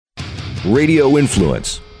Radio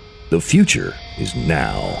Influence. The future is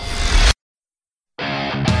now.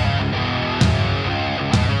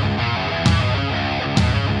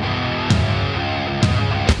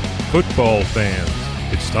 Football fans,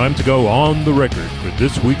 it's time to go on the record for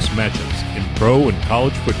this week's matchups in pro and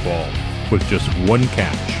college football with just one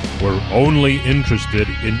catch. We're only interested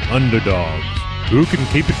in underdogs. Who can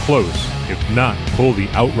keep it close, if not pull the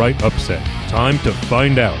outright upset? Time to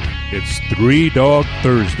find out. It's Three Dog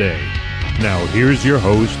Thursday. Now here's your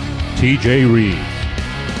host, TJ Reeves.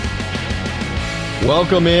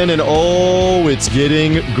 Welcome in, and it's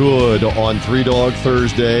getting good on Three Dog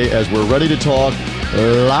Thursday as we're ready to talk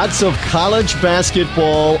lots of college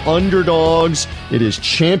basketball underdogs. It is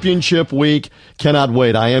championship week. Cannot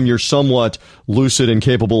wait. I am your somewhat lucid and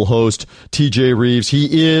capable host, TJ Reeves.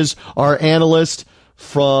 He is our analyst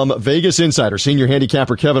from Vegas Insider. Senior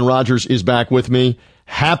handicapper Kevin Rogers is back with me.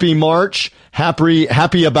 Happy March. Happy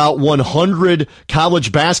about 100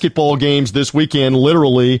 college basketball games this weekend,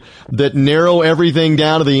 literally, that narrow everything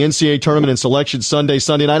down to the NCAA tournament and Selection Sunday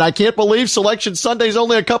night. I can't believe Selection Sunday is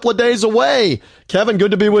only a couple of days away. Kevin,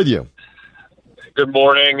 good to be with you. Good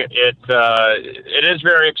morning. It is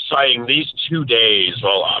very exciting. These 2 days,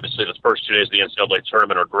 well, obviously the first 2 days of the NCAA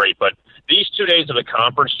tournament are great, but these 2 days of the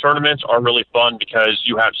conference tournaments are really fun because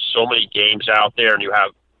you have so many games out there and you have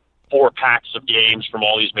 4 packs of games from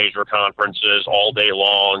all these major conferences all day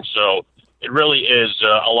long. So it really is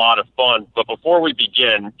a lot of fun. But before we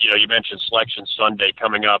begin, you mentioned Selection Sunday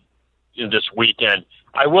coming up this weekend.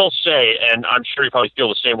 I will say, and I'm sure you probably feel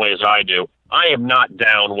the same way as I do, I am not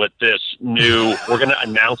down with this new, we're going to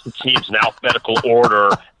announce the teams in alphabetical order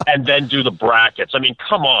and then do the brackets. I mean,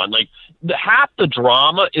 come on. Half the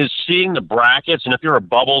drama is seeing the brackets, and if you're a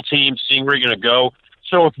bubble team, seeing where you're going to go.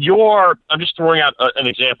 So if I'm just throwing out an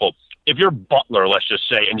example. If you're Butler, let's just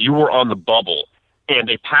say, and you were on the bubble, and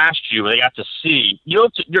they passed you, and they got to C, you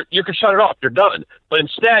can shut it off. You're done. But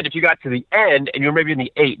instead, if you got to the end, and you're maybe in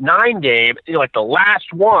the 8-9 game, like the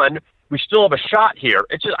last one, we still have a shot here.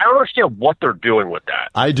 It's just, I don't understand what they're doing with that.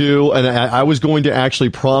 I do, and I was going to actually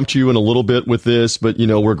prompt you in a little bit with this, but,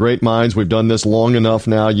 we're great minds. We've done this long enough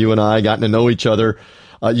now, you and I, gotten to know each other.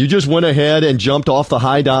 You just went ahead and jumped off the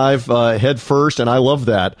high dive head first, and I love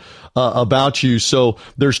that about you. So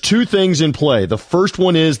there's 2 things in play. The first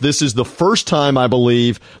one is this is the first time, I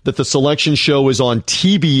believe, that the selection show is on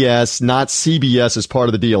TBS, not CBS, as part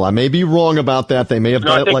of the deal. I may be wrong about that. They may have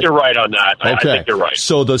done it. I think you're right on that. Okay. I think you're right.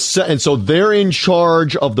 So they're in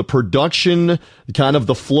charge of the production, kind of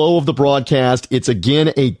the flow of the broadcast. It's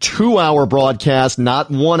again a 2-hour broadcast, not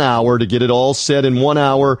 1 hour. To get it all set in 1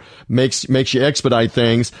 hour makes you expedite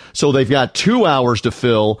things. So they've got 2 hours to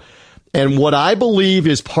fill. And what I believe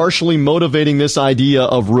is partially motivating this idea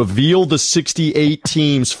of reveal the 68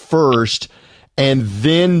 teams first and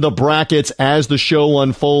then the brackets as the show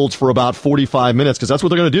unfolds for about 45 minutes, because that's what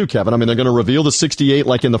they're going to do, Kevin. I mean, they're going to reveal the 68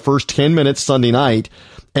 like in the first 10 minutes Sunday night,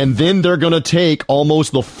 and then they're going to take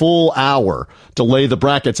almost the full hour to lay the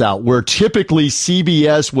brackets out, where typically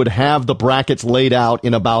CBS would have the brackets laid out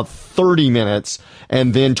in about 30 minutes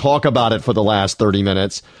and then talk about it for the last 30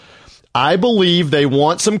 minutes. I believe they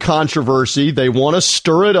want some controversy. They want to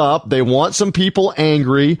stir it up. They want some people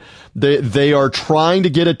angry. They are trying to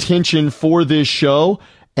get attention for this show.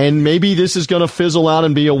 And maybe this is going to fizzle out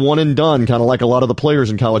and be a one and done, kind of like a lot of the players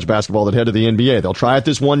in college basketball that head to the NBA. They'll try it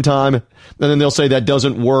this one time, and then they'll say that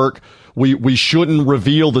doesn't work. We shouldn't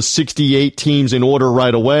reveal the 68 teams in order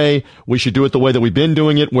right away. We should do it the way that we've been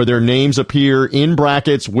doing it, where their names appear in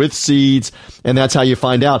brackets with seeds, and that's how you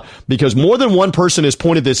find out. Because more than one person has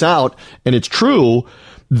pointed this out, and it's true,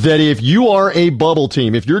 that if you are a bubble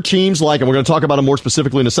team, if your teams like, and we're going to talk about them more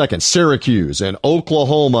specifically in a second, Syracuse and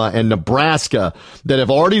Oklahoma and Nebraska, that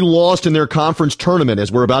have already lost in their conference tournament,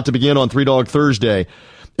 as we're about to begin on Three Dog Thursday,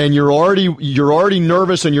 and you're already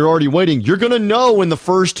nervous and you're already waiting, you're going to know in the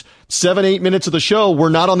first 7-8 minutes of the show, we're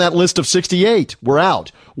not on that list of 68. We're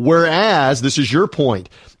out. Whereas, this is your point,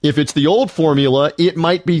 if it's the old formula, it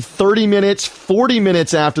might be 30 minutes, 40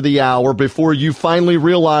 minutes after the hour before you finally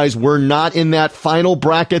realize we're not in that final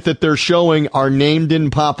bracket that they're showing. Our name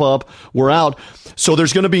didn't pop up. We're out. So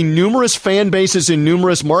there's going to be numerous fan bases in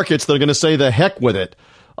numerous markets that are going to say the heck with it.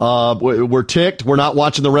 We're ticked. We're not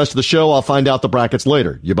watching the rest of the show. I'll find out the brackets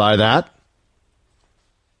later. You buy that?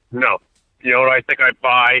 No. You know what I think I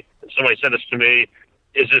buy? Somebody said this to me.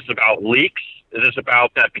 Is this about leaks? Is this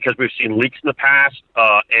about that because we've seen leaks in the past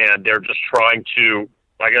and they're just trying to,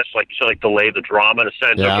 I guess, like delay the drama in a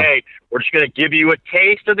sense? Yeah. Okay, we're just going to give you a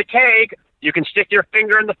taste of the cake. You can stick your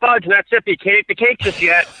finger in the fudge, and that's it. You can't eat the cake just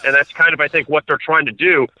yet. And that's kind of, I think, what they're trying to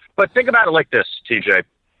do. But think about it like this, TJ.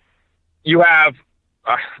 You have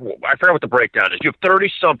I forgot what the breakdown is. You have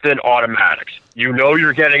 30-something automatics. You know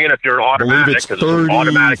you're getting in if you're an automatic. I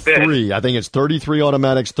believe it's 33. I think it's 33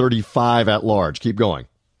 automatics, 35 at large. Keep going.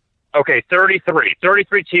 Okay, 33.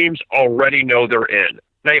 33 teams already know they're in.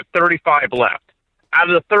 They have 35 left. Out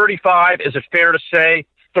of the 35, is it fair to say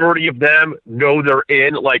 30 of them know they're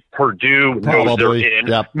in? Like Purdue knows they're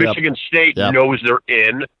in. Michigan State knows they're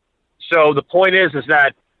in. So the point is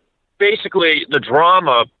that basically the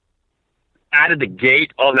drama out of the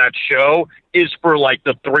gate on that show is for like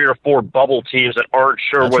the 3 or 4 bubble teams that aren't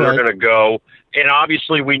sure where they're going to go. And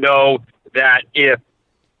obviously we know that if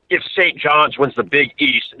St. John's wins the Big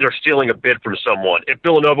East, they're stealing a bid from someone. If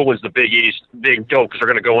Villanova wins the Big East, they don't because they're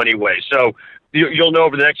going to go anyway. So you'll know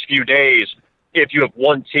over the next few days if you have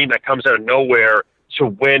one team that comes out of nowhere to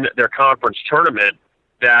win their conference tournament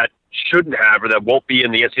that shouldn't have or that won't be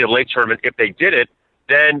in the NCAA tournament. If they did it,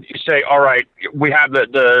 then you say, all right, we have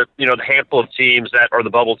the handful of teams that are the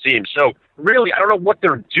bubble teams. So really, I don't know what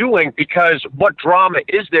they're doing because what drama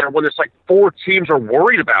is there when it's like 4 teams are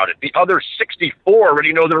worried about it? The other 64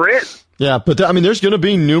 already know they're in. Yeah, but there's going to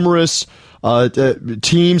be numerous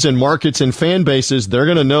teams and markets and fan bases. They're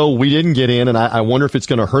going to know we didn't get in, and I wonder if it's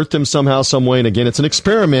going to hurt them somehow, some way. And again, it's an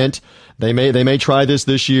experiment. They may try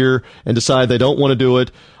this year and decide they don't want to do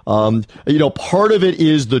it. Part of it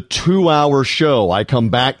is the 2-hour show. I come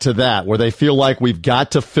back to that where they feel like we've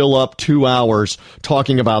got to fill up 2 hours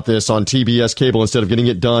talking about this on TBS cable instead of getting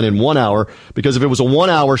it done in 1 hour. Because if it was a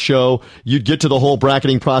 1-hour show, you'd get to the whole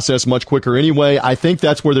bracketing process much quicker anyway. I think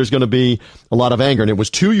that's where there's going to be a lot of anger. And it was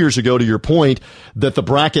 2 years ago, to your point, that the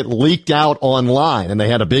bracket leaked out online and they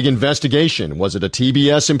had a big investigation. Was it a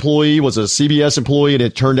TBS employee? Was it a CBS employee? And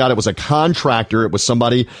it turned out it was a contractor. It was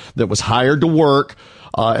somebody that was hired to work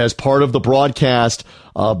as part of the broadcast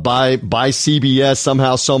by CBS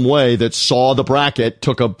somehow, some way, that saw the bracket,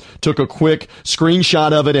 took a quick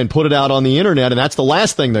screenshot of it and put it out on the internet. And that's the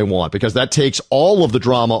last thing they want because that takes all of the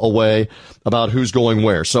drama away about who's going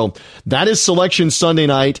where. So that is Selection Sunday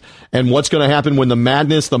night and what's going to happen when the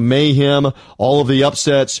madness, the mayhem, all of the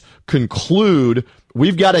upsets conclude.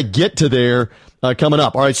 We've got to get to there. Coming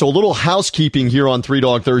up. All right, so a little housekeeping here on Three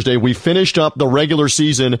Dog Thursday. We finished up the regular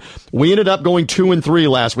season. We ended up going 2-3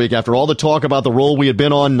 last week after all the talk about the roll we had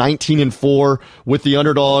been on, 19-4 with the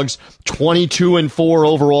underdogs, 22-4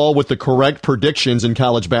 overall with the correct predictions in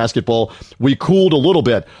college basketball. We cooled a little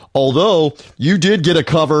bit, although you did get a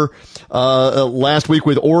cover last week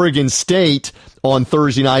with Oregon State on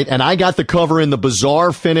Thursday night, and I got the cover in the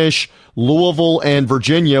bizarre finish, Louisville and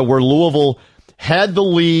Virginia, where Louisville had the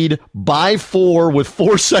lead by 4 with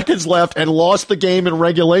 4 seconds left and lost the game in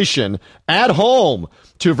regulation at home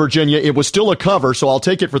to Virginia. It was still a cover, so I'll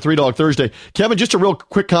take it for Three Dog Thursday. Kevin, just a real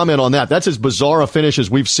quick comment on that. That's as bizarre a finish as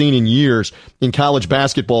we've seen in years in college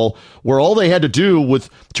basketball, where all they had to do with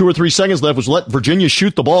 2 or 3 seconds left was let Virginia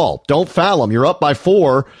shoot the ball. Don't foul them. You're up by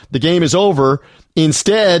 4. The game is over.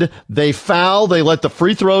 Instead, they foul, they let the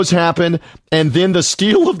free throws happen, and then the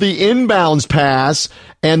steal of the inbounds pass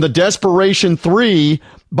and the desperation 3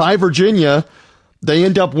 by Virginia, they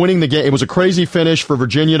end up winning the game. It was a crazy finish for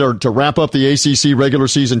Virginia to wrap up the ACC regular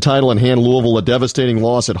season title and hand Louisville a devastating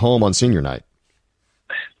loss at home on senior night.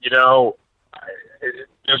 There's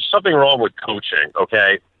something wrong with coaching,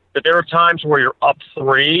 okay? That there are times where you're up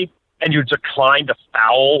 3 and you decline to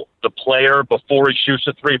foul the player before he shoots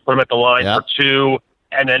the 3, put him at the line for 2,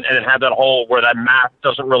 and then have that whole where that math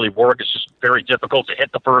doesn't really work. It's just very difficult to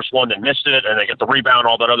hit the first one, then miss it, and then get the rebound,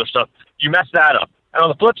 all that other stuff. You mess that up. And on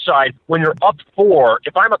the flip side, when you're up 4,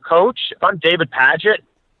 if I'm a coach, if I'm David Padgett,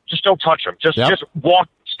 just don't touch him. Just walk,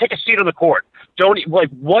 just take a seat on the court. Don't,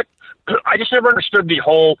 what? I just never understood the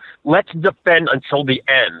whole let's defend until the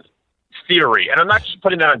end theory. And I'm not just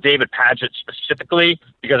putting that on David Padgett specifically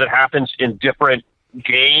because it happens in different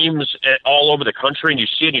games all over the country and you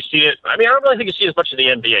see it. I mean, I don't really think you see it as much in the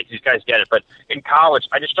NBA because these guys get it. But in college,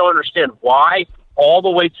 I just don't understand why all the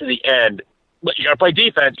way to the end, you got to play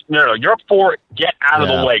defense. No, you're up 4. Get out of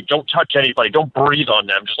the way. Don't touch anybody. Don't breathe on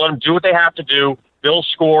them. Just let them do what they have to do. They'll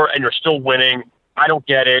score and you're still winning. I don't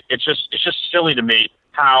get it. It's just silly to me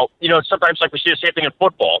how, sometimes like we see the same thing in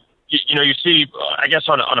football. You see, I guess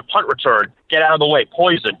on a punt return, get out of the way,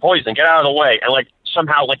 poison, get out of the way. And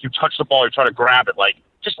somehow you touch the ball, you're trying to grab it.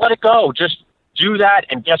 Just let it go. Just do that.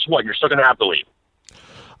 And guess what? You're still going to have the lead.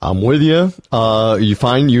 I'm with you.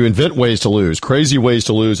 You invent ways to lose, crazy ways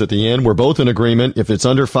to lose at the end. We're both in agreement. If it's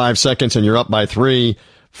under 5 seconds and you're up by 3,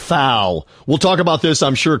 foul. We'll talk about this,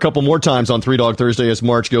 I'm sure, a couple more times on Three Dog Thursday as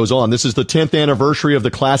March goes on. This is the 10th anniversary of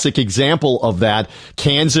the classic example of that.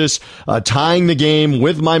 Kansas tying the game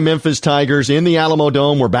with my Memphis Tigers in the Alamo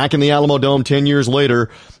Dome. We're back in the Alamo Dome 10 years later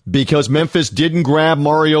because Memphis didn't grab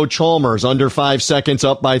Mario Chalmers under 5 seconds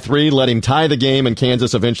up by 3, let him tie the game, and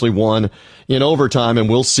Kansas eventually won in overtime. And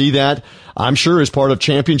we'll see that, I'm sure, as part of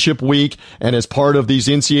championship week and as part of these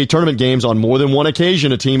NCAA tournament games on more than one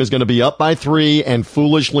occasion. A team is going to be up by 3 and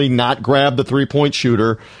foolishly not grab the 3-point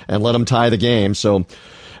shooter and let them tie the game. So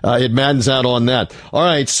it maddens out on that. All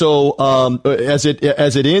right, so as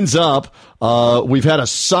it ends up, we've had a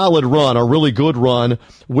solid run, a really good run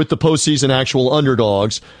with the postseason actual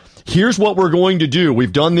underdogs. Here's what we're going to do.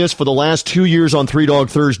 We've done this for the last 2 years on Three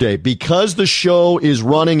Dog Thursday. Because the show is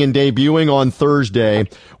running and debuting on Thursday,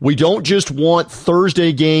 we don't just want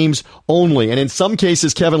Thursday games only. And in some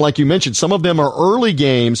cases, Kevin, like you mentioned, some of them are early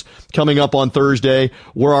games coming up on Thursday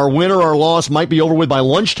where our win or our loss might be over with by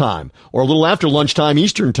lunchtime or a little after lunchtime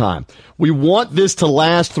Eastern time. We want this to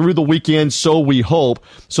last through the weekend, so we hope.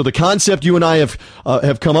 So the concept you and I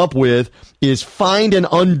have come up with is find an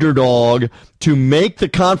underdog to make the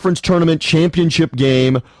conference tournament championship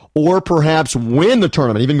game or perhaps win the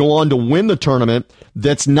tournament, even go on to win the tournament,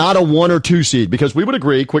 that's not a 1 or 2 seed. Because we would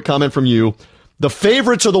agree, quick comment from you, the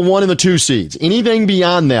favorites are the 1 and the 2 seeds. Anything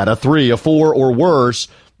beyond that, a 3, a 4, or worse,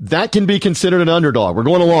 that can be considered an underdog. We're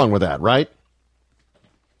going along with that, right?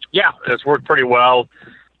 Yeah, it's worked pretty well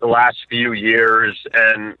the last few years.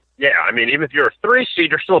 And, yeah, I mean, even if you're a 3 seed,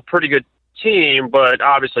 you're still a pretty good team, but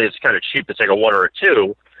obviously it's kind of cheap to take a 1 or a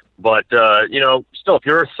 2. But, still, if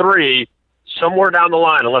you're a 3, somewhere down the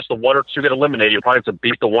line, unless the 1 or 2 get eliminated, you'll probably have to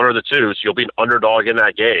beat the 1 or the 2, so you'll be an underdog in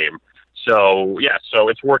that game. So, yeah, so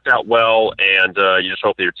it's worked out well, and you just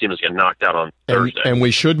hope that your team is getting knocked out on Thursday. And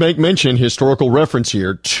we should make mention, historical reference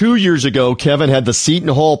here, 2 years ago, Kevin had the Seton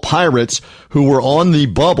Hall Pirates, who were on the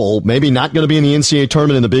bubble, maybe not going to be in the NCAA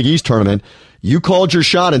tournament and the Big East tournament. You called your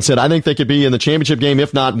shot and said, I think they could be in the championship game,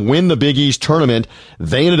 if not win the Big East tournament.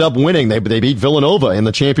 They ended up winning. They beat Villanova in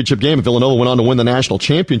the championship game. Villanova went on to win the national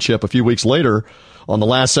championship a few weeks later on the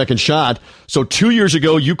last second shot. So 2 years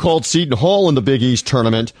ago, you called Seton Hall in the Big East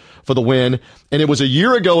tournament for the win. And it was a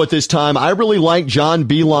year ago at this time. I really liked John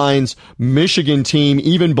Beilein's Michigan team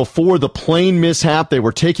even before the plane mishap. They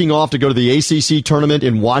were taking off to go to the ACC tournament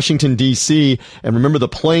in Washington, D.C. And remember, the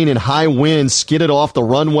plane in high winds skidded off the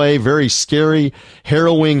runway. Very scary,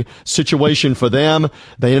 harrowing situation for them.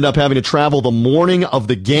 They ended up having to travel the morning of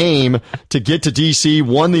the game to get to D.C.,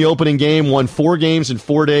 won the opening game, won 4 games in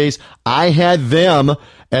 4 days. I had them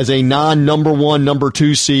as a non-number 1, number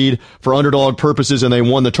 2 seed for underdog purposes, and they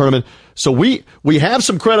won the tournament. So we have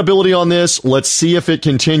some credibility on this. Let's see if it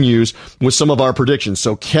continues with some of our predictions.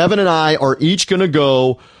 So Kevin and I are each going to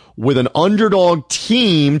go with an underdog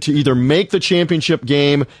team to either make the championship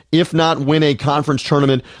game, if not win a conference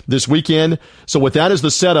tournament this weekend. So with that as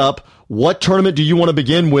the setup, what tournament do you want to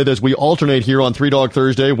begin with as we alternate here on Three Dog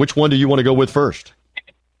Thursday? Which one do you want to go with first?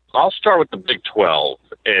 I'll start with the Big 12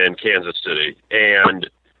 in Kansas City. And,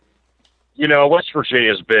 West Virginia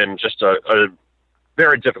has been just a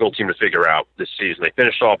very difficult team to figure out this season. They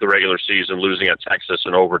finished off the regular season losing at Texas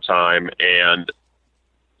in overtime. And,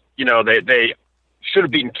 they should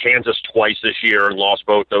have beaten Kansas twice this year and lost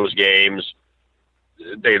both those games.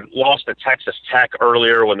 They lost to Texas Tech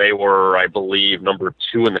earlier when they were, I believe, number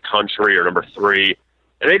 2 in the country or number 3.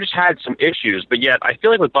 And they just had some issues. But yet, I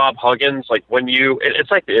feel like with Bob Huggins, like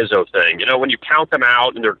it's like the Izzo thing. When you count them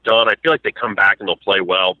out and they're done, I feel like they come back and they'll play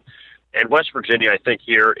well. And West Virginia, I think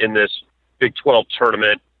here in this Big 12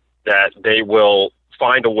 tournament, that they will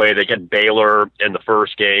find a way. They get Baylor in the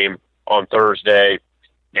first game on Thursday.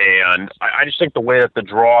 And I just think the way that the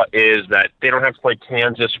draw is that they don't have to play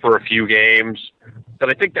Kansas for a few games. But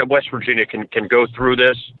I think that West Virginia can go through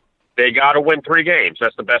this. They got to win 3 games.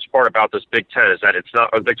 That's the best part about this Big 10 is that it's not,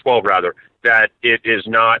 or Big 12 rather, that it is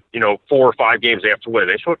not, 4 or 5 games they have to win.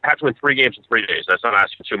 They have to win 3 games in 3 days. That's not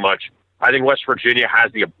asking too much. I think West Virginia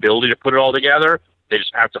has the ability to put it all together. They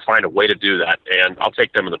just have to find a way to do that, and I'll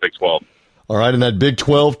take them in the Big 12. All right, and that Big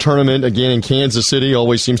 12 tournament, again, in Kansas City,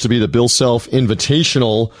 always seems to be the Bill Self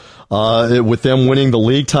Invitational, with them winning the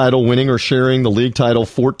league title, winning or sharing the league title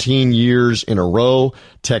 14 years in a row.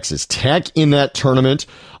 Texas Tech in that tournament.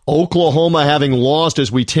 Oklahoma having lost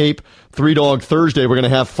as we tape Three Dog Thursday. We're going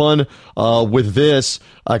to have fun with this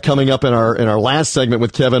coming up in our last segment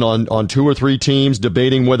with Kevin on 2 or 3 teams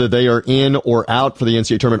debating whether they are in or out for the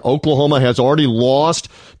NCAA tournament. Oklahoma has already lost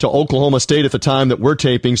to Oklahoma State at the time that we're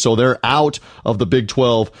taping, so they're out of the Big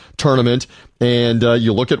 12 tournament. And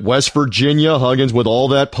you look at West Virginia, Huggins with all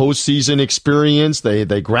that postseason experience.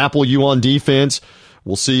 They grapple you on defense.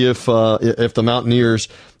 we'll see if the Mountaineers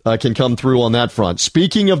can come through on that front.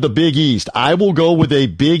 Speaking of the Big East, I will go with a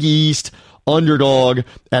Big East underdog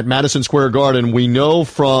at Madison Square Garden. We know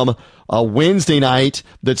from Wednesday night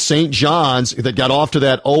that St. John's, that got off to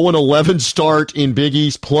that 0-11 start in Big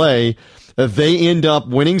East play, they end up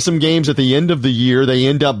winning some games at the end of the year. They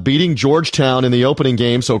end up beating Georgetown in the opening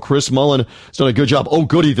game, so Chris Mullen has done a good job. Oh,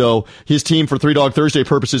 goody, though. His team, for Three Dog Thursday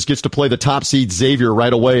purposes, gets to play the top seed Xavier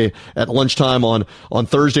right away at lunchtime on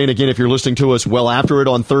Thursday. And again, if you're listening to us well after it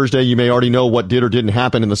on Thursday, you may already know what did or didn't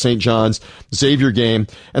happen in the St. John's Xavier game.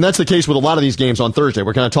 And that's the case with a lot of these games on Thursday.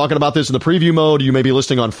 We're kind of talking about this in the preview mode. You may be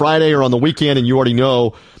listening on Friday or on the weekend, and you already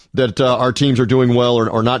know that our teams are doing well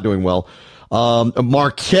or not doing well.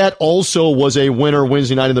 Marquette also was a winner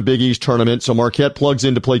Wednesday night in the Big East tournament, so Marquette plugs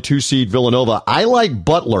in to play 2-seed Villanova. I like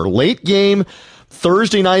Butler. Late game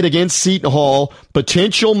Thursday night against Seton Hall,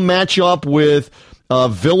 potential matchup with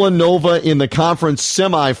Villanova in the conference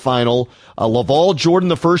semifinal. Laval Jordan,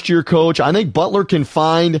 the first-year coach. I think Butler can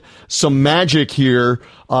find some magic here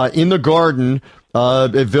in the Garden.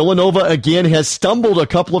 Villanova, again, has stumbled a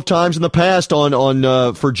couple of times in the past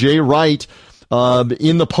for Jay Wright.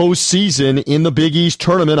 In the postseason, in the Big East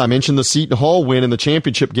tournament. I mentioned the Seton Hall win in the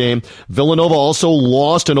championship game. Villanova also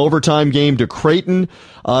lost an overtime game to Creighton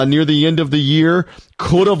near the end of the year.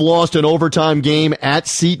 Could have lost an overtime game at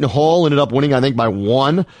Seton Hall. Ended up winning, I think, by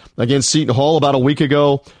 1 against Seton Hall about a week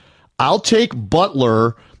ago. I'll take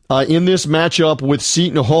Butler in this matchup with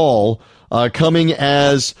Seton Hall coming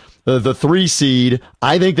as the 3 seed.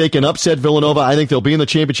 I think they can upset Villanova. I think they'll be in the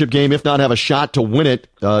championship game, if not have a shot to win it.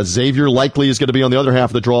 Xavier likely is going to be on the other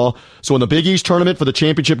half of the draw. So in the Big East tournament for the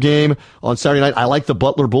championship game on Saturday night, I like the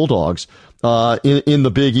Butler Bulldogs in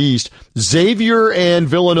the Big East. Xavier and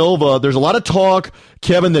Villanova, there's a lot of talk,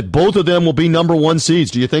 Kevin, that both of them will be number 1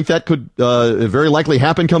 seeds. Do you think that could very likely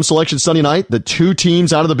happen come Selection Sunday night? The 2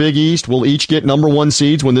 teams out of the Big East will each get number 1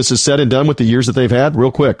 seeds when this is said and done with the years that they've had?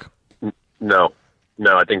 Real quick.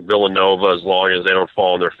 No, I think Villanova, as long as they don't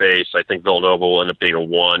fall on their face, I think Villanova will end up being a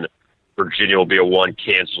 1. Virginia will be a 1.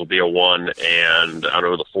 Kansas will be a 1. And I don't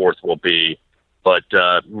know who the 4th will be. But,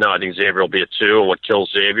 no, I think Xavier will be a 2. And what kills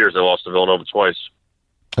Xavier is they lost to Villanova twice.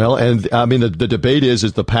 Well, and I mean, the debate is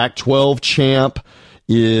the Pac-12 champ?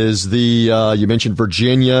 Is you mentioned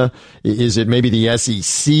Virginia. Is it maybe the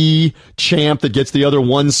SEC champ that gets the other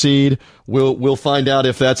 1 seed? We'll find out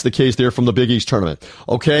if that's the case there from the Big East tournament.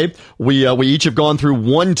 Okay. We each have gone through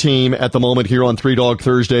 1 team at the moment here on Three Dog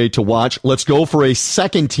Thursday to watch. Let's go for a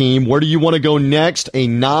second team. Where do you want to go next? A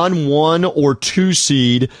non-1 or 2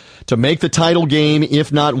 seed to make the title game,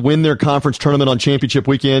 if not win their conference tournament on championship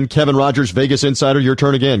weekend. Kevin Rogers, Vegas Insider, your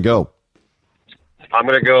turn again. Go. I'm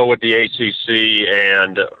going to go with the ACC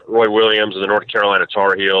and Roy Williams and the North Carolina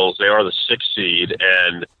Tar Heels. They are the 6th seed,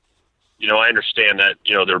 and, I understand that,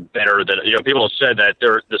 they're better than, people have said that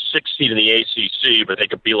they're the 6th seed in the ACC, but they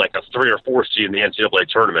could be like a 3 or 4 seed in the NCAA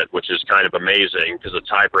tournament, which is kind of amazing because the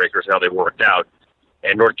tiebreakers, how they worked out.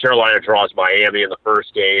 And North Carolina draws Miami in the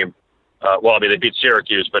first game. They beat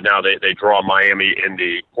Syracuse, but now they draw Miami in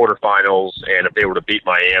the quarterfinals, and if they were to beat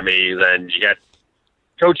Miami, then you get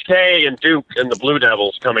Coach K and Duke and the Blue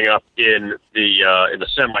Devils coming up in the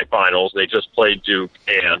semifinals. They just played Duke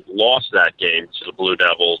and lost that game to the Blue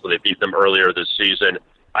Devils, but they beat them earlier this season.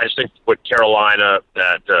 I just think with Carolina,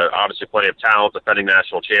 that obviously plenty of talent, defending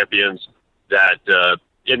national champions, that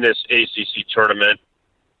in this ACC tournament,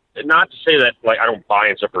 and not to say that I don't buy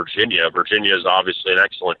into Virginia. Virginia is obviously an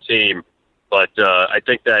excellent team, but I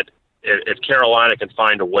think that if Carolina can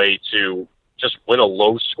find a way to just win a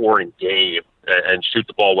low-scoring game and shoot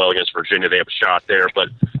the ball well against Virginia, they have a shot there. But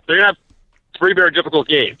they're going to have 3 very difficult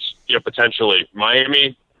games, potentially.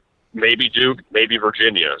 Miami, maybe Duke, maybe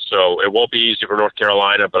Virginia. So it won't be easy for North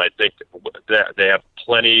Carolina, but I think that they have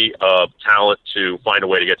plenty of talent to find a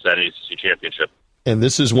way to get to that ACC championship. And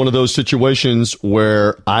this is one of those situations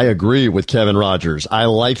where I agree with Kevin Rogers. I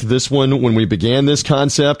liked this one when we began this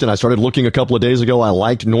concept, and I started looking a couple of days ago. I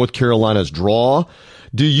liked North Carolina's draw.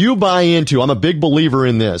 Do you buy into, I'm a big believer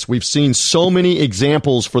in this, we've seen so many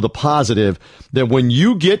examples for the positive, that when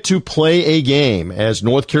you get to play a game, as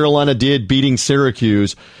North Carolina did beating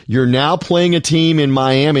Syracuse, you're now playing a team in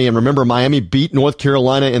Miami, and remember, Miami beat North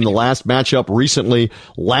Carolina in the last matchup recently,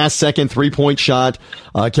 last second 3-point shot.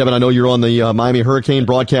 Kevin, I know you're on the Miami Hurricane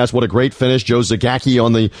broadcast. What a great finish. Joe Zagacki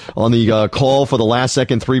on the call for the last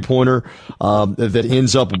second 3-pointer that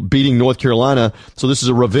ends up beating North Carolina. So this is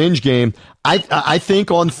a revenge game. I think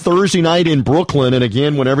on Thursday night in Brooklyn, and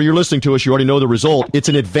again, whenever you're listening to us, you already know the result. It's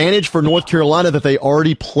an advantage for North Carolina that they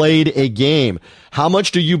already played a game. How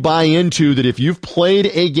much do you buy into that if you've played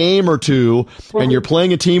a game or two and you're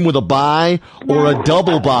playing a team with a bye or a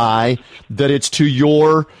double bye, that it's to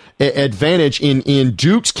your advantage? In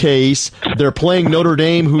Duke's case, they're playing Notre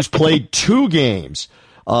Dame, who's played 2 games.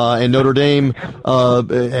 And Notre Dame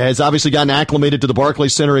has obviously gotten acclimated to the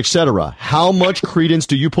Barclays Center, et cetera. How much credence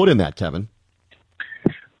do you put in that, Kevin?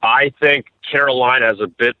 I think Carolina has a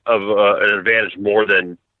bit of an advantage more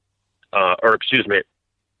than, what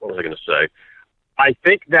was I going to say? I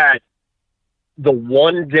think that the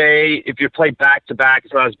one day, if you play back-to-back,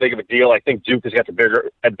 it's not as big of a deal. I think Duke has got the bigger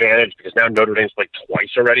advantage because now Notre Dame's played twice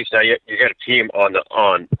already. So now you got a team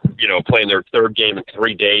playing their third game in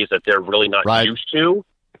 3 days that they're really not used to.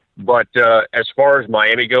 But as far as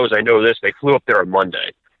Miami goes, I know this. They flew up there on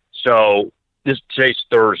Monday. So today's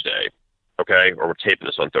Thursday, okay? Or we're taping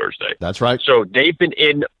this on Thursday. That's right. So they've been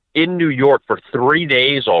in New York for 3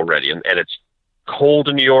 days already, and it's cold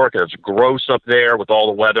in New York, and it's gross up there with all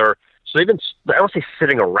the weather. So they've been, I don't say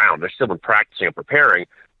sitting around. They're still been practicing and preparing.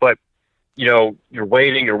 But, you're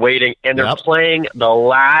waiting, and they're playing the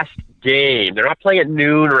last game. They're not playing at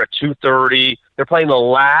noon or at 2:30. They're playing the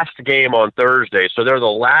last game on Thursday, so they're the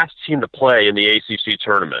last team to play in the ACC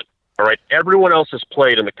tournament. All right, everyone else has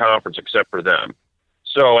played in the conference except for them.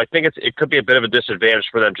 So I think it could be a bit of a disadvantage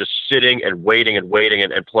for them just sitting and waiting and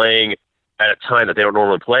playing at a time that they don't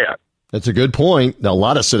normally play at. That's a good point. A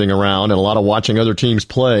lot of sitting around and a lot of watching other teams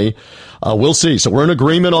play. We'll see. So we're in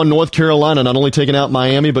agreement on North Carolina not only taking out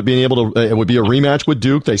Miami, but being able to, it would be a rematch with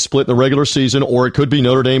Duke. They split in the regular season, or it could be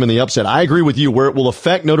Notre Dame in the upset. I agree with you. Where it will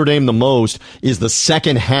affect Notre Dame the most is the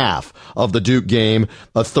second half of the Duke game,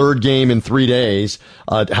 a third game in 3 days.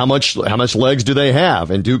 How much legs do they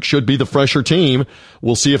have? And Duke should be the fresher team.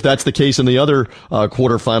 We'll see if that's the case in the other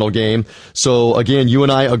quarterfinal game. So again, you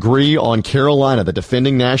and I agree on Carolina, the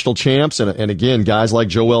defending national champs. And again, guys like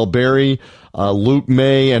Joel Berry, Luke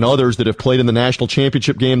May, and others that have played in the national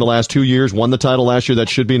championship game the last 2 years, won the title last year. That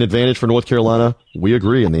should be an advantage for North Carolina. We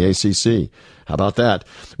agree in the ACC. How about that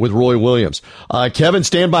with Roy Williams? Kevin,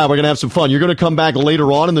 stand by. We're going to have some fun. You're going to come back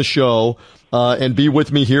later on in the show and be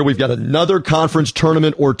with me here. We've got another conference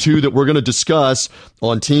tournament or two that we're going to discuss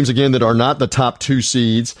on teams, again, that are not the top 2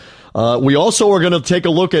 seeds. We also are going to take a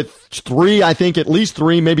look at at least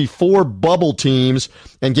three, maybe 4 bubble teams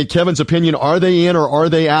and get Kevin's opinion. Are they in or are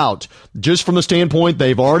they out? Just from the standpoint,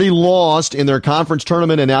 they've already lost in their conference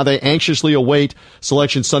tournament and now they anxiously await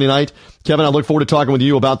selection Sunday night. Kevin, I look forward to talking with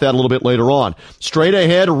you about that a little bit later on. Straight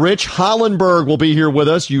ahead, Rich Hollenberg will be here with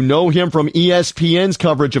us. You know him from ESPN's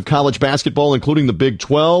coverage of college basketball, including the Big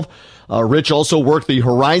 12. Rich also worked the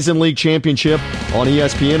Horizon League Championship on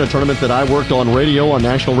ESPN, a tournament that I worked on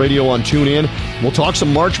national radio on TuneIn. We'll talk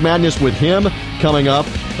some March Madness with him coming up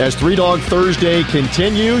as Three Dog Thursday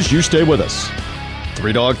continues. You stay with us.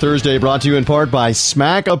 Three Dog Thursday brought to you in part by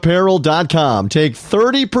SmackApparel.com. Take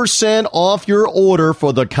 30% off your order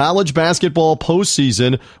for the college basketball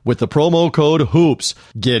postseason with the promo code HOOPS.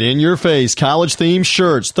 Get in your face college themed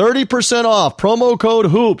shirts. 30% off. Promo code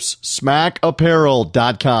HOOPS.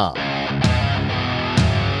 SmackApparel.com.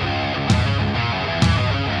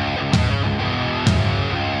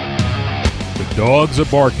 The dogs are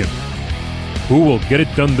barking. Who will get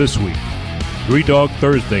it done this week? Three Dog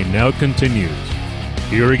Thursday now continues.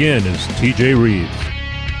 Here again is TJ Reeves.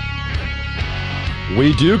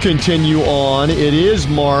 We do continue on. It is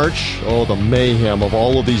March. Oh, the mayhem of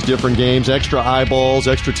all of these different games. Extra eyeballs,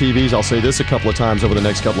 extra TVs. I'll say this a couple of times over the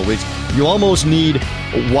next couple of weeks. You almost need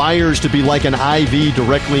wires to be like an IV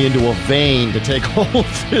directly into a vein to take all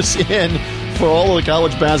of this in for all of the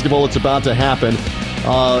college basketball that's about to happen.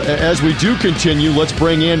 As we do continue, let's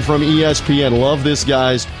bring in from ESPN. Love this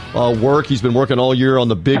guy's work. He's been working all year on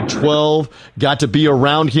the Big 12. Got to be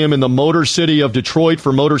around him in the Motor City of Detroit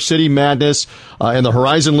for Motor City Madness and the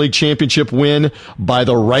Horizon League Championship win by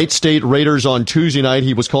the Wright State Raiders on Tuesday night.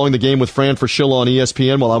 He was calling the game with Fran Fraschilla on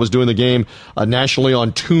ESPN while I was doing the game nationally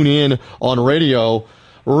on TuneIn on radio.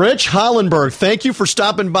 Rich Hollenberg, thank you for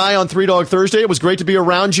stopping by on Three Dog Thursday. It was great to be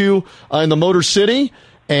around you in the Motor City.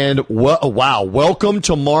 And wow, welcome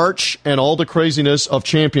to March and all the craziness of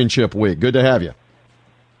championship week. Good to have you.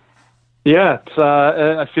 Yeah,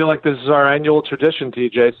 I feel like this is our annual tradition,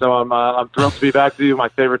 TJ. So I'm thrilled to be back to you. My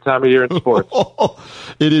favorite time of year in sports.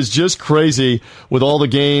 It is just crazy with all the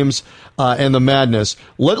games and the madness.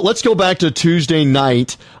 Let's go back to Tuesday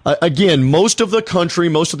night. Again, most of the country,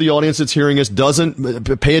 most of the audience that's hearing us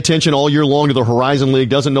doesn't pay attention all year long to the Horizon League,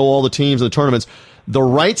 doesn't know all the teams and the tournaments. The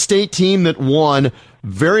Wright State team that won,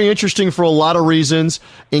 very interesting for a lot of reasons,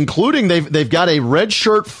 including they've got a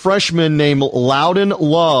redshirt freshman named Loudon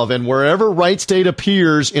Love, and wherever Wright State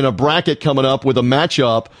appears in a bracket coming up with a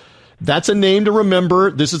matchup, that's a name to remember.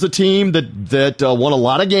 This is a team that won a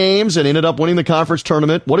lot of games and ended up winning the conference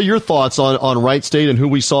tournament. What are your thoughts on Wright State and who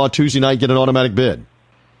we saw Tuesday night get an automatic bid?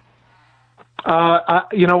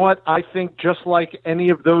 You know what? I think just like any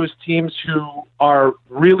of those teams who are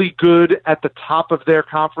really good at the top of their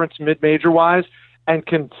conference mid-major wise and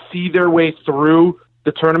can see their way through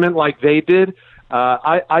the tournament like they did,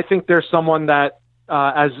 I think there's someone that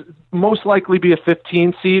as most likely be a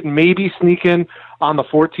 15 seed, maybe sneak in on the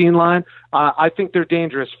 14 line. I think they're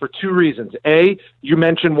dangerous for two reasons. A, you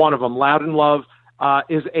mentioned one of them, Loudon Love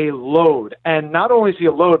is a load. And not only is he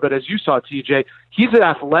a load, but as you saw, TJ, he's an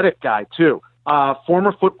athletic guy too.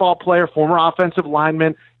 Former football player, former offensive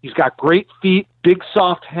lineman. He's got great feet, big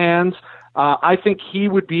soft hands. I think he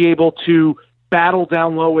would be able to battle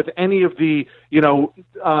down low with any of the,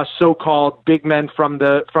 so-called big men from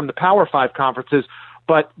the Power 5 conferences.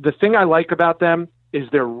 But the thing I like about them is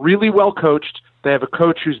they're really well coached. They have a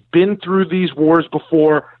coach who's been through these wars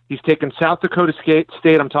before. He's taken South Dakota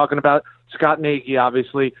State, I'm talking about Scott Nagy,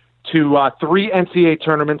 obviously, to 3 NCAA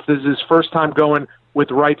tournaments. This is his first time going with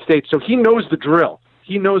Wright State. So he knows the drill.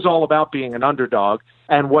 He knows all about being an underdog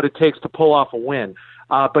and what it takes to pull off a win.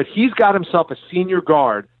 But he's got himself a senior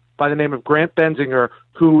guard by the name of Grant Benzinger,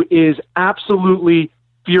 who is absolutely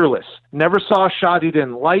fearless. Never saw a shot he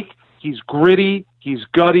didn't like. He's gritty. He's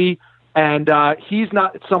gutty. And he's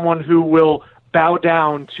not someone who will bow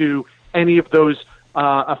down to any of those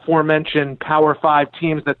aforementioned Power 5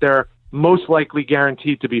 teams that they're most likely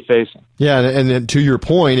guaranteed to be facing. Yeah, and to your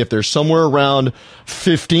point, if they're somewhere around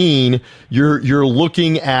 15, you're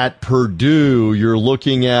looking at Purdue, you're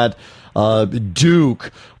looking at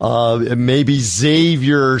Duke, maybe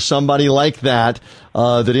Xavier, somebody like that,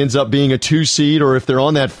 that ends up being a 2 seed, or if they're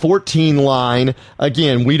on that 14 line,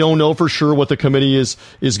 again, we don't know for sure what the committee is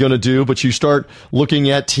going to do, but you start looking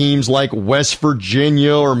at teams like West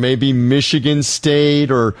Virginia or maybe Michigan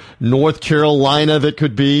State or North Carolina that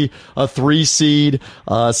could be a 3 seed.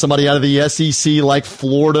 Somebody out of the SEC like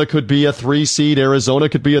Florida could be a 3 seed. Arizona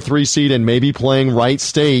could be a 3 seed, and maybe playing Wright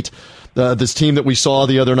State. This team that we saw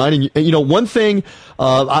the other night. And, one thing,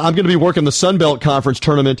 I'm going to be working the Sun Belt Conference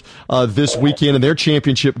tournament this weekend in their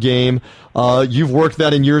championship game. You've worked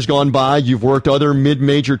that in years gone by. You've worked other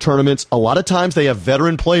mid-major tournaments. A lot of times they have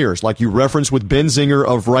veteran players, like you referenced with Benzinger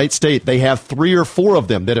of Wright State. They have 3 or 4 of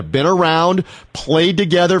them that have been around, played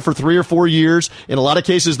together for 3 or 4 years. In a lot of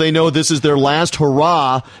cases, they know this is their last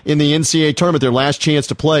hurrah in the NCAA tournament, their last chance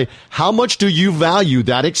to play. How much do you value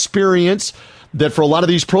that experience? That for a lot of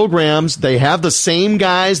these programs, they have the same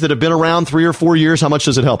guys that have been around 3 or 4 years. How much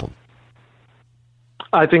does it help them?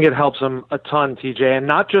 I think it helps them a ton, TJ, and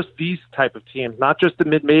not just these type of teams, not just the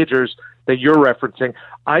mid-majors that you're referencing.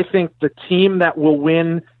 I think the team that will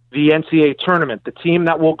win the NCAA tournament, the team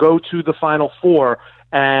that will go to the Final Four,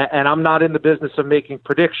 and I'm not in the business of making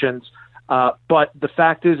predictions, but the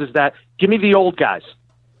fact is that give me the old guys,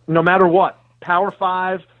 no matter what, Power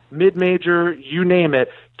 5, mid-major, you name it.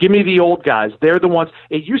 Give me the old guys. They're the ones.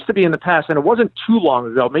 It used to be in the past, and it wasn't too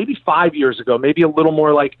long ago, maybe 5 years ago, maybe a little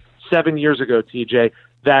more like 7 years ago, TJ,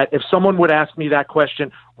 that if someone would ask me that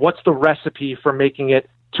question, what's the recipe for making it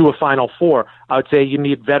to a Final Four? I would say you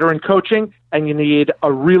need veteran coaching and you need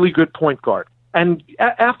a really good point guard. And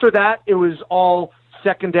after that, it was all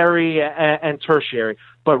secondary and tertiary.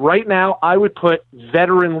 But right now, I would put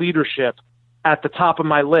veteran leadership at the top of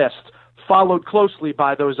my list, followed closely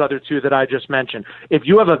by those other 2 that I just mentioned. If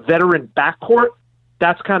you have a veteran backcourt,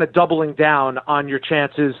 that's kind of doubling down on your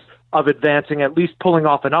chances of advancing, at least pulling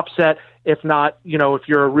off an upset. If not, if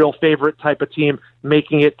you're a real favorite type of team,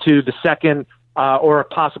 making it to the second or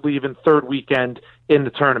possibly even third weekend in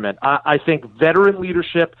the tournament. I think veteran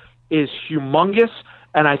leadership is humongous,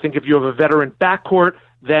 and I think if you have a veteran backcourt,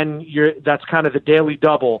 then that's kind of the daily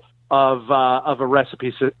double of a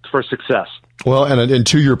recipe for success. Well, and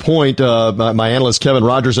to your point, my analyst Kevin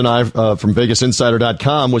Rogers and I from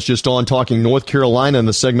VegasInsider.com was just on talking North Carolina in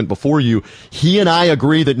the segment before you. He and I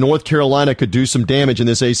agree that North Carolina could do some damage in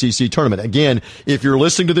this ACC tournament. Again, if you're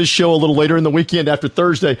listening to this show a little later in the weekend after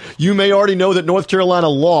Thursday, you may already know that North Carolina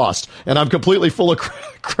lost, and I'm completely full of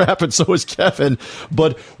crap, and so is Kevin.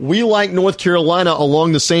 But we like North Carolina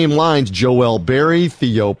along the same lines. Joel Berry,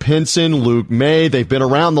 Theo Pinson, Luke May, they've been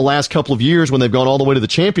around the last couple of years when they've gone all the way to the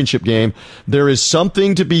championship game. There is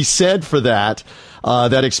something to be said for that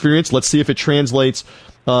experience. Let's see if it translates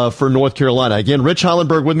for North Carolina. Again, Rich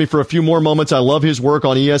Hollenberg with me for a few more moments. I love his work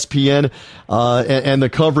on ESPN and the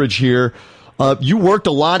coverage here. You worked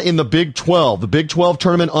a lot in the Big 12, the Big 12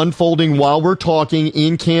 tournament unfolding while we're talking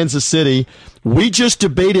in Kansas City. We just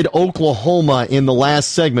debated Oklahoma in the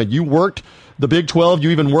last segment. You worked the Big 12.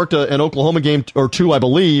 You even worked an Oklahoma game or two, I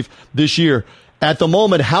believe, this year. At the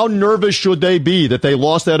moment, how nervous should they be that they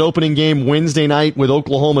lost that opening game Wednesday night with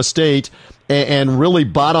Oklahoma State and really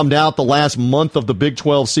bottomed out the last month of the Big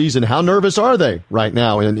 12 season? How nervous are they right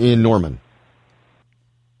now in Norman?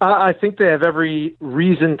 I think they have every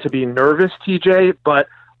reason to be nervous, TJ, but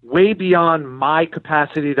way beyond my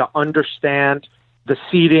capacity to understand the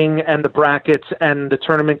seeding and the brackets and the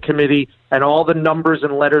tournament committee and all the numbers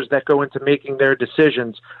and letters that go into making their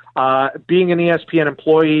decisions. Being an ESPN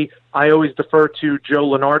employee, I always defer to Joe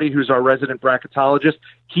Lenardi, who's our resident bracketologist.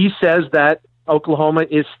 He says that Oklahoma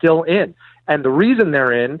is still in. And the reason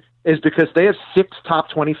they're in is because they have 6 top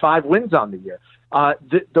 25 wins on the year.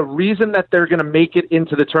 The reason that they're going to make it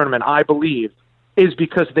into the tournament, I believe, is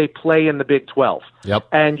because they play in the Big 12. Yep.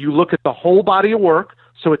 And you look at the whole body of work,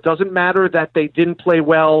 so it doesn't matter that they didn't play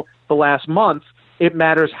well the last month. It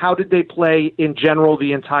matters how did they play in general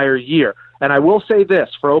the entire year. And I will say this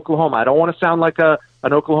for Oklahoma. I don't want to sound like an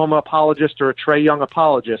Oklahoma apologist or a Trae Young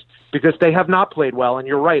apologist because they have not played well. And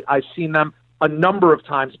you're right. I've seen them a number of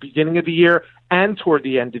times beginning of the year and toward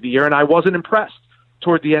the end of the year, and I wasn't impressed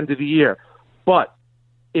toward the end of the year. But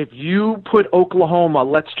if you put Oklahoma,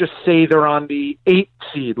 let's just say they're on the 8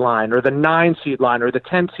 seed line or the 9 seed line or the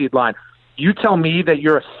 10 seed line, you tell me that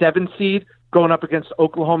you're a 7 seed going up against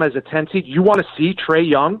Oklahoma as a 10 seed, you want to see Trae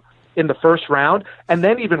Young in the first round? And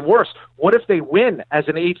then even worse, what if they win as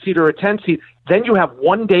an 8 seed or a 10 seed? Then you have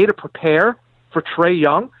 1 day to prepare for Trae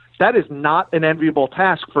Young. That is not an enviable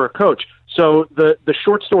task for a coach. So the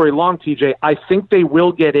short story long, TJ, I think they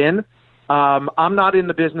will get in. I'm not in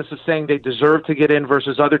the business of saying they deserve to get in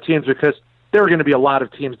versus other teams because there are going to be a lot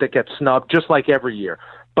of teams that get snubbed just like every year.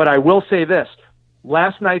 But I will say this.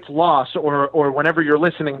 Last night's loss, or whenever you're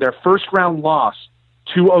listening, their first-round loss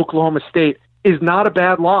to Oklahoma State is not a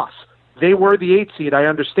bad loss. They were the 8 seed, I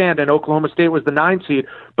understand, and Oklahoma State was the 9 seed,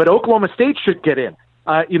 but Oklahoma State should get in.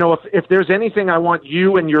 If there's anything I want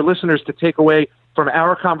you and your listeners to take away from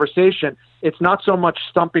our conversation, it's not so much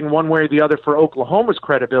stumping one way or the other for Oklahoma's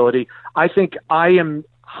credibility. I think I am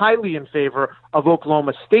highly in favor of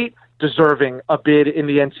Oklahoma State deserving a bid in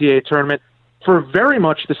the NCAA tournament for very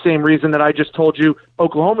much the same reason that I just told you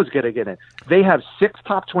Oklahoma's going to get in. They have 6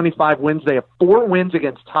 top 25 wins. They have 4 wins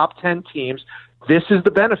against top 10 teams. This is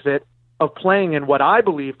the benefit of playing in what I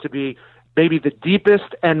believe to be maybe the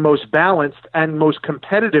deepest and most balanced and most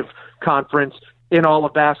competitive conference in all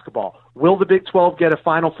of basketball. Will the Big 12 get a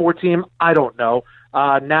Final Four team? I don't know.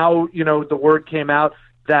 Now, the word came out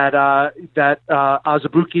that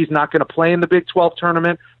Azubuike is not going to play in the Big 12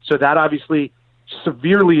 tournament, so that obviously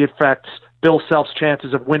severely affects Bill Self's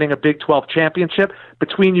chances of winning a Big 12 championship.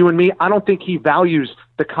 Between you and me, I don't think he values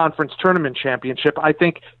the conference tournament championship. I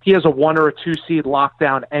think he has a 1 or a 2 seed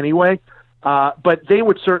lockdown anyway. But they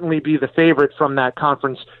would certainly be the favorite from that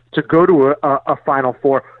conference to go to a Final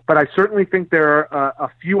Four. But I certainly think there are a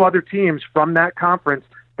few other teams from that conference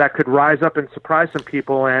that could rise up and surprise some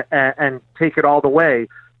people and take it all the way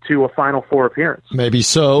to a Final Four appearance. Maybe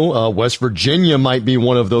so. West Virginia might be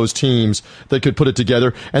one of those teams that could put it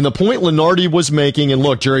together. And the point Lenardi was making, and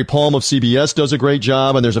look, Jerry Palm of CBS does a great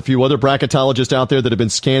job, and there's a few other bracketologists out there that have been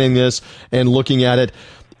scanning this and looking at it.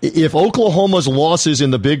 If Oklahoma's losses in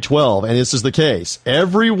the Big 12, and this is the case,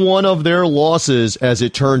 every one of their losses, as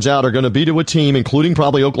it turns out, are going to be to a team, including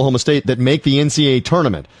probably Oklahoma State, that make the NCAA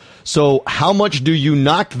tournament. So how much do you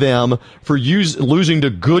knock them for losing to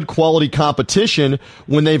good quality competition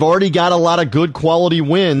when they've already got a lot of good quality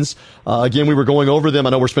wins? Again, we were going over them. I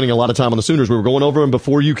know we're spending a lot of time on the Sooners. We were going over them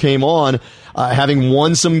before you came on, having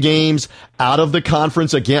won some games out of the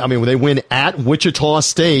conference. Again, I mean, when they win at Wichita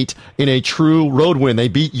State in a true road win, they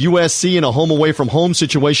beat USC in a home away from home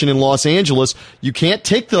situation in Los Angeles. You can't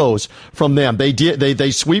take those from them. They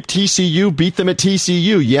sweep TCU, beat them at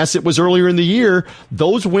TCU. Yes, it was earlier in the year.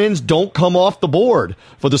 Those wins don't come off the board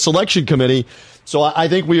for the selection committee. So I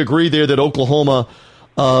think we agree there that Oklahoma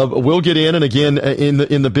will get in. And again,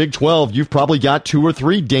 in the Big 12, you've probably got 2 or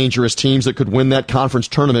 3 dangerous teams that could win that conference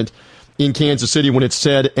tournament in Kansas City when it's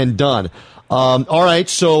said and done. All right,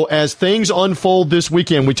 so as things unfold this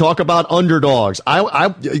weekend, we talk about underdogs.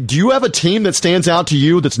 Do you have a team that stands out to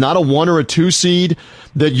you that's not a 1 or a 2 seed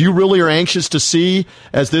that you really are anxious to see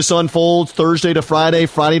as this unfolds Thursday to Friday,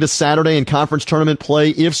 Friday to Saturday in conference tournament play?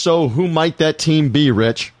 If so, who might that team be,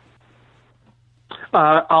 Rich?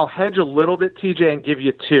 I'll hedge a little bit, TJ, and give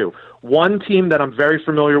you 2. One team that I'm very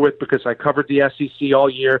familiar with because I covered the SEC all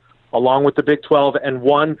year, along with the Big 12, and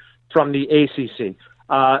one from the ACC.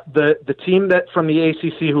 The team that from the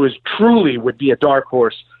ACC who is truly would be a dark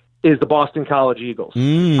horse is the Boston College Eagles.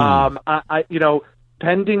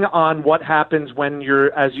 Depending on what happens when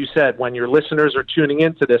as you said, when your listeners are tuning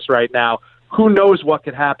into this right now, who knows what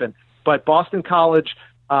could happen. But Boston College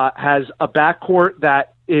has a backcourt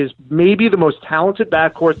that is maybe the most talented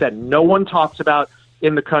backcourt that no one talks about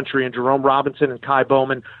in the country, in Jerome Robinson and Kai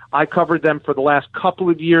Bowman. I covered them for the last couple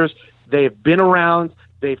of years. They've been around.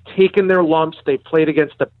 They've taken their lumps. They've played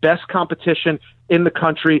against the best competition in the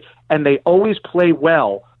country, and they always play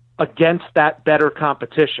well against that better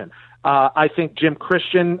competition. I think Jim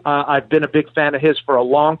Christian, I've been a big fan of his for a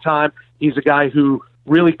long time. He's a guy who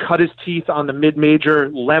really cut his teeth on the mid-major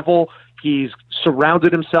level. He's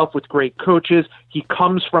surrounded himself with great coaches. He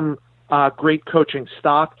comes from great coaching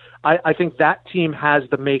stock. I think that team has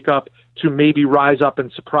the makeup to maybe rise up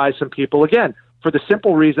and surprise some people again, for the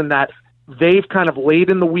simple reason that they've kind of laid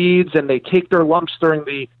in the weeds and they take their lumps during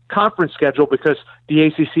the conference schedule because the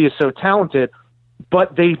ACC is so talented,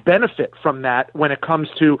 but they benefit from that when it comes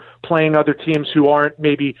to playing other teams who aren't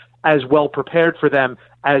maybe as well prepared for them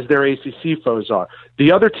as their ACC foes are.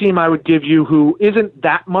 The other team I would give you who isn't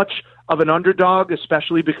that much of an underdog,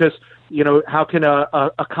 especially because, how can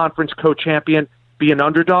a conference co-champion be an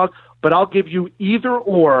underdog? But I'll give you either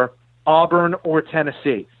or Auburn or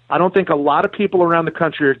Tennessee. I don't think a lot of people around the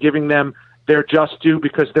country are giving them their just due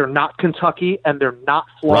because they're not Kentucky and they're not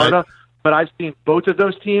Florida. Right. But I've seen both of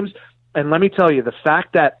those teams. And let me tell you, the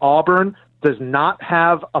fact that Auburn does not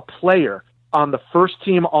have a player on the first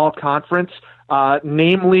team all-conference,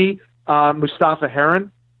 namely Mustafa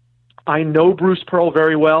Heron. I know Bruce Pearl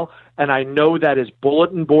very well, and I know that is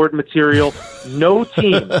bulletin board material. No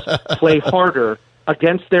teams play harder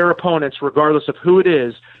against their opponents, regardless of who it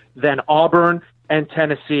is, than Auburn and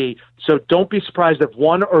Tennessee. So don't be surprised if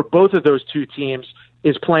one or both of those two teams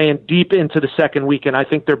is playing deep into the second weekend. I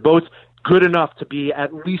think they're both good enough to be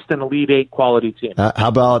at least an Elite Eight quality team. How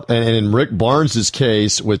about, and in Rick Barnes'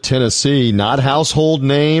 case with Tennessee, not household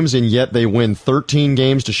names, and yet they win 13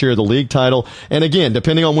 games to share the league title. And again,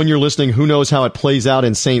 depending on when you're listening, who knows how it plays out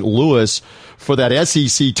in St. Louis for that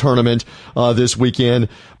SEC tournament this weekend.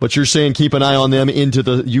 But you're saying keep an eye on them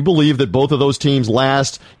you believe that both of those teams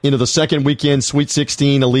last into the second weekend Sweet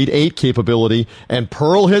 16 Elite 8 capability. And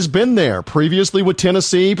Pearl has been there previously with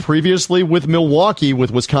Tennessee, previously with Milwaukee, with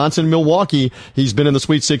Wisconsin, Milwaukee. He's been in the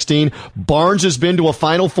Sweet 16. Barnes has been to a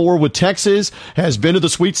Final Four with Texas, has been to the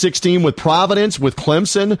Sweet 16 with Providence, with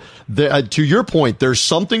Clemson. To your point, there's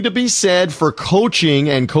something to be said for coaching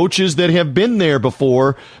and coaches that have been there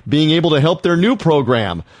before being able to help their new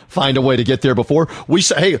program find a way to get there before.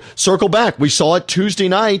 Circle back. We saw it Tuesday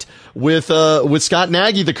night with Scott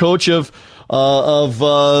Nagy, the coach of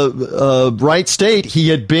Wright State. He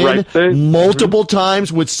had been multiple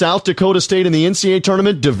times with South Dakota State in the NCAA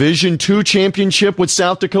tournament, Division II championship with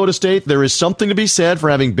South Dakota State. There is something to be said for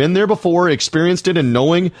having been there before, experienced it, and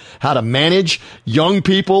knowing how to manage young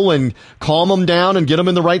people and calm them down and get them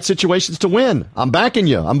in the right situations to win. I'm backing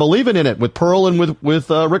you. I'm believing in it with Pearl and with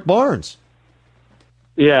Rick Barnes.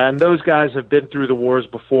 Yeah, and those guys have been through the wars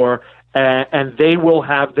before, and they will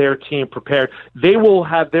have their team prepared. They will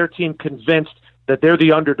have their team convinced that they're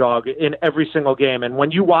the underdog in every single game. And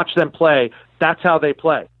when you watch them play, that's how they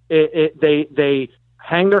play. They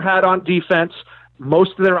hang their hat on defense.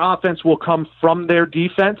 Most of their offense will come from their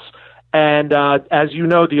defense. And as you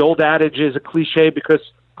know, the old adage is a cliche because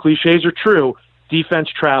cliches are true. Defense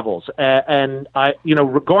travels. And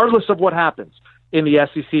regardless of what happens in the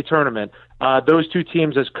SEC tournament, those two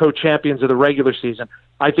teams as co-champions of the regular season,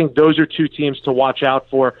 I think those are two teams to watch out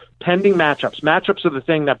for pending matchups. Matchups are the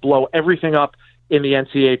thing that blow everything up in the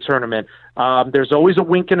NCAA tournament. There's always a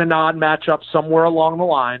wink and a nod matchup somewhere along the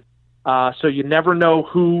line, so you never know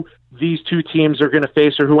who these two teams are going to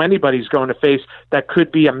face or who anybody's going to face that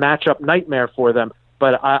could be a matchup nightmare for them.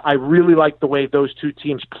 But I really like the way those two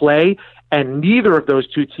teams play, and neither of those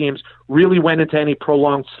two teams really went into any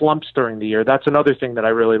prolonged slumps during the year. That's another thing that I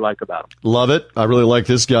really like about him. Love it. I really like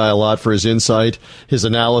this guy a lot for his insight, his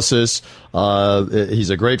analysis. He's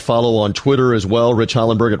a great follow on Twitter as well. Rich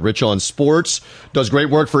Hollenberg at Rich on Sports. Does great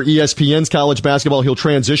work for ESPN's college basketball. He'll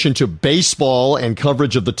transition to baseball and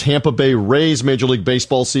coverage of the Tampa Bay Rays Major League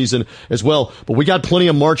Baseball season as well. But we got plenty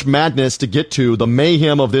of March Madness to get to, the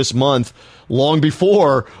mayhem of this month, long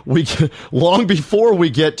before we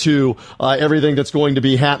get to everything that's going to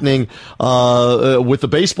be happening with the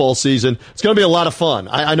baseball season. It's going to be a lot of fun.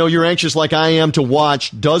 I know you're anxious like I am to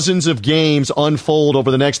watch dozens of games unfold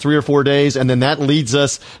over the next 3 or 4 days, and then that leads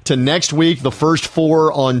us to next week, the first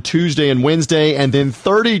 4 on Tuesday and Wednesday, and then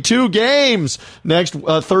 32 games next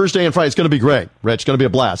Thursday and Friday. It's going to be great, Rich. It's going to be a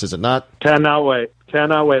blast, is it not? Cannot wait.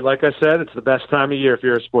 Cannot wait. Like I said, it's the best time of year if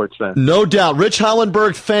you're a sports fan. No doubt. Rich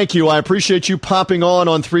Hollenberg, thank you. I appreciate you popping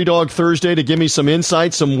on Three Dog Thursday to give me some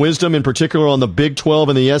insight, some wisdom, in particular on the Big 12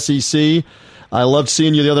 and the SEC. I loved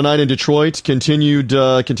seeing you the other night in Detroit. Continued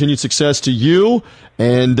success to you.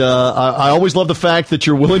 And I always love the fact that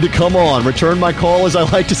you're willing to come on. Return my call, as I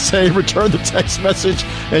like to say. Return the text message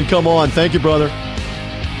and come on. Thank you, brother.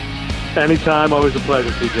 Anytime. Always a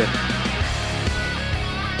pleasure, TJ.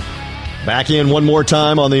 Back in one more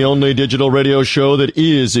time on the only digital radio show that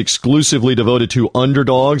is exclusively devoted to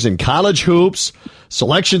underdogs and college hoops.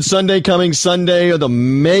 Selection Sunday coming Sunday, the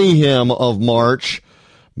mayhem of March.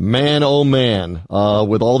 Man, oh man,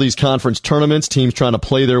 with all these conference tournaments, teams trying to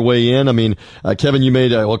play their way in. I mean, Kevin, you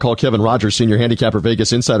made, we'll call Kevin Rogers, Senior Handicapper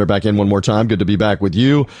Vegas Insider, back in one more time. Good to be back with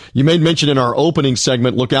you. You made mention in our opening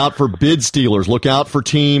segment, look out for bid stealers. Look out for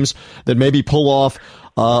teams that maybe pull off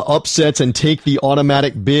upsets and take the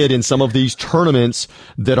automatic bid in some of these tournaments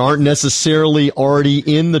that aren't necessarily already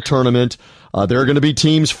in the tournament. There are going to be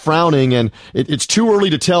teams frowning, and it's too early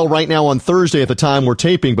to tell right now on Thursday at the time we're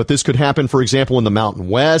taping, but this could happen, for example, in the Mountain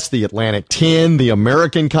West, the Atlantic 10, the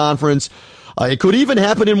American Conference. It could even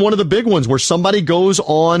happen in one of the big ones where somebody goes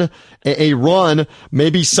on a run,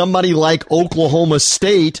 maybe somebody like Oklahoma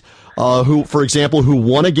State, who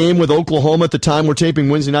won a game with Oklahoma at the time we're taping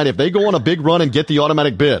Wednesday night. If they go on a big run and get the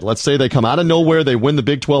automatic bid, let's say they come out of nowhere, they win the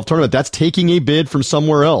Big 12 tournament, that's taking a bid from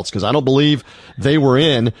somewhere else, because I don't believe they were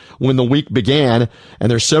in when the week began.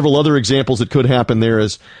 And there's several other examples that could happen there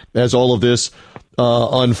as all of this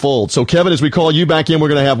unfolds. So, Kevin, as we call you back in, we're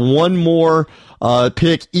going to have one more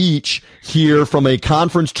pick each here from a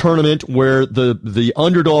conference tournament where the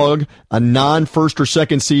underdog, a non-first or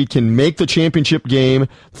second seed, can make the championship game,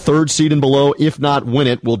 third seed and below, if not win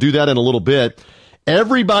it. We'll do that in a little bit.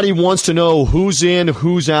 Everybody wants to know who's in,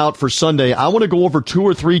 who's out for Sunday. I want to go over 2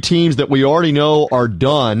 or 3 teams that we already know are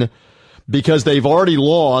done because they've already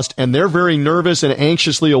lost, and they're very nervous and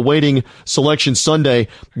anxiously awaiting Selection Sunday.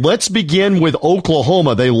 Let's begin with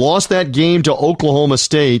Oklahoma. They lost that game to Oklahoma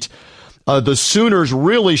State. The Sooners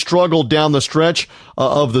really struggled down the stretch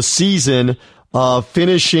of the season,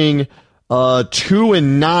 finishing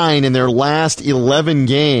 2-9 in their last 11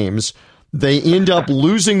 games. They end up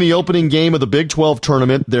losing the opening game of the Big 12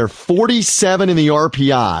 tournament. They're 47 in the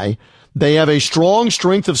RPI. They have a strong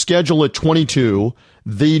strength of schedule at 22.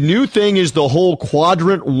 The new thing is the whole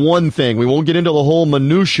quadrant 1 thing. We won't get into the whole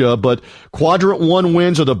minutia, but quadrant 1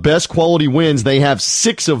 wins are the best quality wins. They have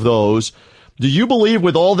 6 of those. Do you believe,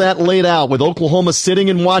 with all that laid out, with Oklahoma sitting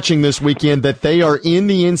and watching this weekend, that they are in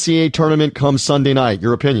the NCAA tournament come Sunday night?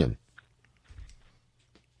 Your opinion?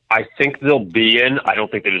 I think they'll be in. I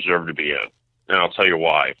don't think they deserve to be in. And I'll tell you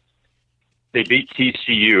why. They beat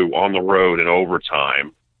TCU on the road in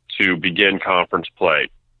overtime to begin conference play.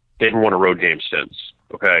 They haven't won a road game since.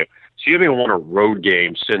 Okay? So you haven't won a road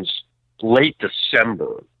game since late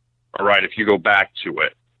December, all right, if you go back to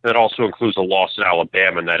it. That also includes a loss in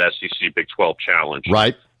Alabama in that SEC Big 12 Challenge.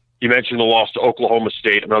 Right. You mentioned the loss to Oklahoma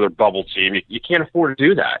State, another bubble team. You can't afford to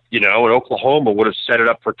do that, and Oklahoma would have set it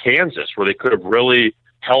up for Kansas, where they could have really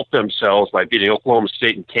helped themselves by beating Oklahoma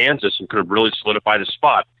State and Kansas and could have really solidified a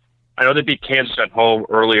spot. I know they beat Kansas at home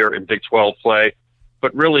earlier in Big 12 play,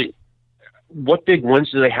 but really, what big wins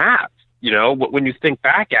do they have? When you think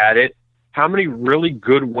back at it, how many really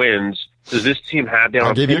good wins does this team have?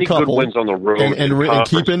 I'll give you a couple. Good wins on the road.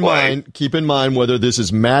 And keep in mind, whether this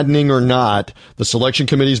is maddening or not, the selection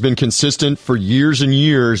committee has been consistent for years and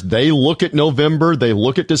years. They look at November, they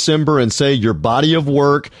look at December, and say your body of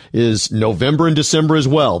work is November and December as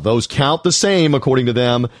well. Those count the same, according to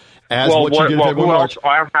them, as what you get in February, March.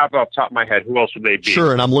 I don't have it off the top of my head. Who else would they be?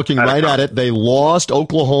 Sure, and I'm looking right at it. They lost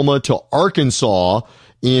Oklahoma to Arkansas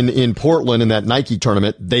in Portland in that Nike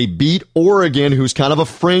tournament. They beat Oregon, who's kind of a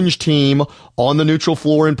fringe team, on the neutral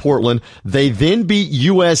floor in Portland. They then beat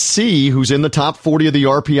USC, who's in the top 40 of the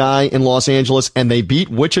RPI in Los Angeles, and they beat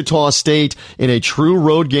Wichita State in a true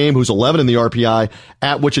road game, who's 11 in the RPI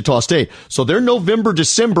at Wichita State. So their November,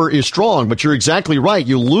 December is strong, but you're exactly right.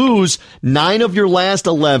 You lose 9 of your last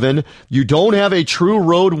 11. You don't have a true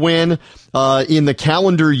road win in the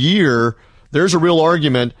calendar year. There's a real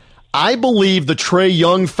argument. I believe the Trae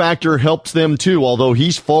Young factor helps them too, although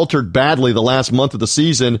he's faltered badly the last month of the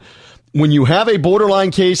season. When you have a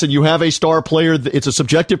borderline case and you have a star player, it's a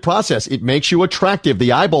subjective process. It makes you attractive,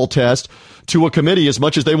 the eyeball test, to a committee. As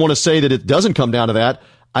much as they want to say that it doesn't come down to that,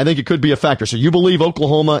 I think it could be a factor. So you believe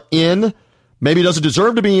Oklahoma in, maybe doesn't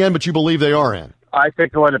deserve to be in, but you believe they are in. I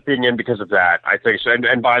think he'll end up being in because of that. I think so.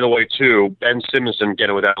 And by the way, too, Ben Simmons didn't get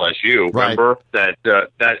in with LSU. Right. Remember that?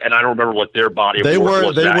 And I don't remember what their body of work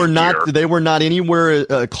was. They were not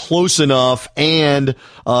anywhere close enough, and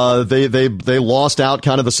they lost out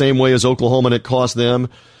kind of the same way as Oklahoma, and it cost them.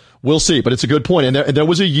 We'll see, but it's a good point. And there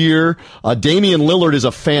was a year, Damian Lillard is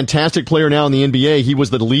a fantastic player now in the NBA. He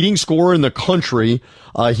was the leading scorer in the country.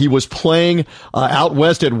 He was playing out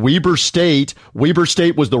west at Weber State. Weber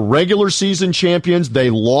State was the regular season champions.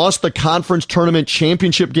 They lost the conference tournament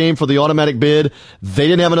championship game for the automatic bid. They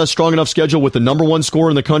didn't have a strong enough schedule with the number one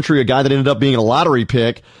scorer in the country, a guy that ended up being a lottery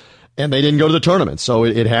pick. And they didn't go to the tournament. So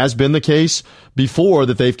it has been the case before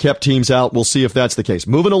that they've kept teams out. We'll see if that's the case.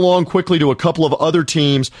 Moving along quickly to a couple of other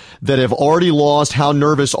teams that have already lost. How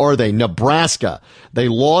nervous are they? Nebraska. They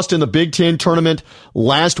lost in the Big Ten tournament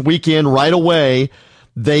last weekend right away.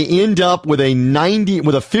 They end up with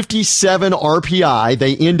a 57 RPI.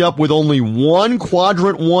 They end up with only one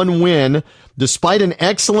quadrant one win, despite an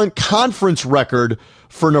excellent conference record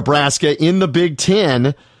for Nebraska in the Big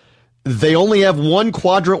Ten. They only have one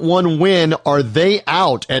quadrant one win. Are they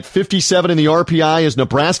out at 57 in the RPI? Is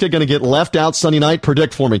Nebraska going to get left out Sunday night?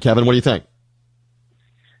 Predict for me, Kevin. What do you think?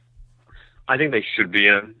 I think they should be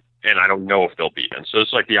in, and I don't know if they'll be in. So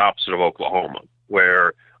it's like the opposite of Oklahoma,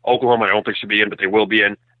 where Oklahoma I don't think should be in, but they will be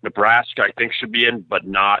in. Nebraska I think should be in, but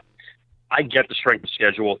not. I get the strength of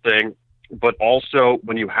schedule thing, but also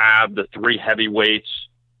when you have the three heavyweights,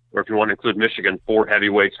 or if you want to include Michigan, 4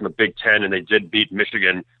 heavyweights in the Big Ten, and they did beat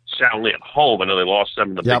Michigan soundly at home. I know they lost them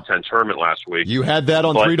in the Big Ten tournament last week. You had that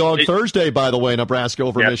on Three Dog Thursday, by the way, Nebraska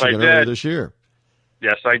over Michigan earlier this year.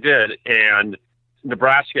 Yes, I did. And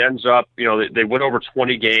Nebraska ends up, they win over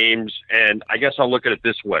 20 games, and I guess I'll look at it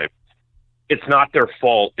this way. It's not their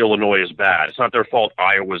fault Illinois is bad. It's not their fault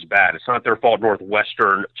Iowa's bad. It's not their fault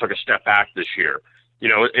Northwestern took a step back this year.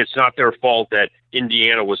 It's not their fault that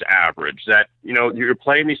Indiana was average, that, you're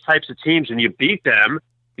playing these types of teams and you beat them.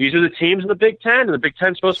 These are the teams in the Big Ten, and the Big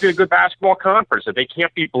Ten is supposed to be a good basketball conference, that they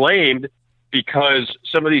can't be blamed because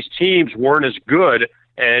some of these teams weren't as good.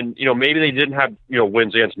 And, maybe they didn't have,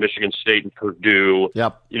 wins against Michigan State and Purdue,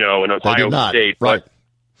 and Ohio State. Right.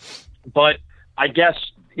 But I guess,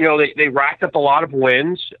 they racked up a lot of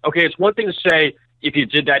wins. Okay, it's one thing to say, if you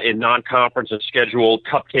did that in non-conference and scheduled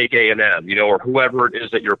Cupcake A&M, or whoever it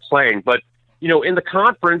is that you're playing. But, in the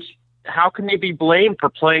conference, how can they be blamed for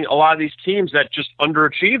playing a lot of these teams that just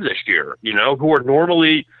underachieved this year, who are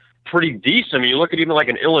normally pretty decent? I mean, you look at even like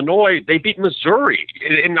in Illinois, they beat Missouri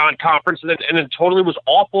in non-conference and then totally was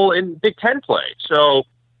awful in Big Ten play. So,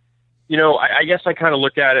 I guess I kind of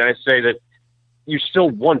look at it and I say that you still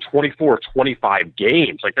won 24 of 25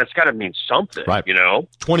 games. Like, that's got to mean something, right?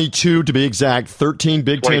 22 to be exact, 13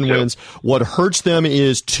 Big 22. 10 wins. What hurts them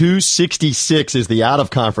is 266 is the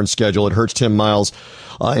out-of-conference schedule. It hurts Tim Miles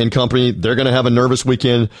and company. They're going to have a nervous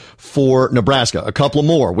weekend for Nebraska. A couple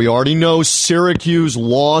more. We already know Syracuse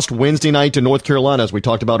lost Wednesday night to North Carolina, as we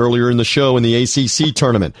talked about earlier in the show, in the ACC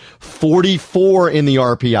tournament. 44 in the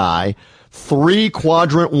RPI, 3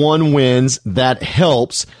 quadrant one wins. That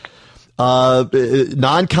helps.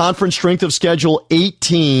 Non-conference strength of schedule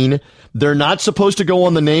 18. They're not supposed to go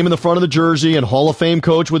on the name in the front of the jersey, and Hall of Fame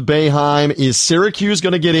coach with Boeheim. Is Syracuse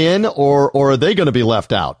going to get in, or are they going to be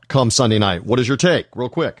left out come Sunday night? What is your take, real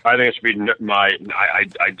quick? I think it should be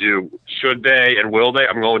I do. Should they and will they?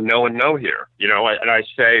 I'm going no and no here. And I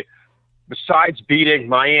say, besides beating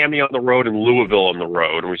Miami on the road and Louisville on the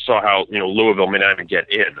road, and we saw how, Louisville may not even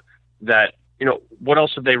get in, that, what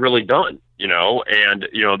else have they really done? And,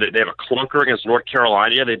 they have a clunker against North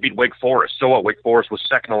Carolina. Yeah, they beat Wake Forest. So what? Wake Forest was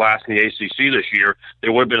second to last in the ACC this year. They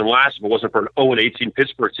would have been last if it wasn't for an 0-18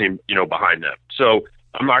 Pittsburgh team, behind them. So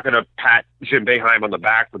I'm not going to pat Jim Boeheim on the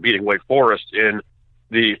back for beating Wake Forest in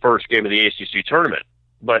the first game of the ACC tournament.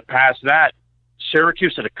 But past that,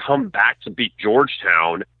 Syracuse had to come back to beat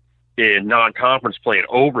Georgetown in non-conference play in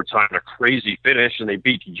overtime, a crazy finish, and they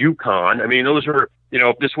beat UConn. I mean, those are,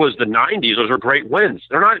 if this was the 90s, those are great wins.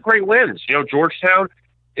 They're not great wins. Georgetown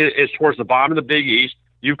is towards the bottom of the Big East.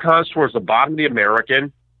 UConn's towards the bottom of the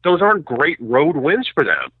American. Those aren't great road wins for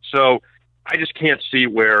them. So I just can't see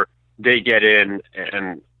where they get in,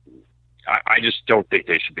 and I just don't think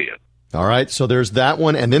they should be in. All right, so there's that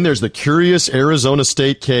one, and then there's the curious Arizona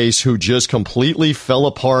State case, who just completely fell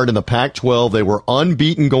apart in the Pac-12. They were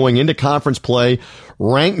unbeaten going into conference play,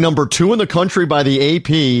 ranked number 2 in the country by the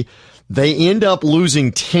AP. They end up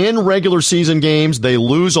losing 10 regular season games. They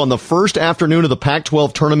lose on the first afternoon of the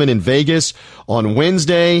Pac-12 tournament in Vegas on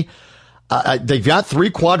Wednesday. They've got 3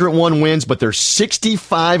 quadrant one wins, but they're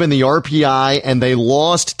 65 in the RPI, and they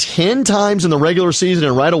lost 10 times in the regular season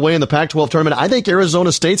and right away in the Pac-12 tournament. I think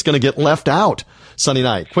Arizona State's going to get left out Sunday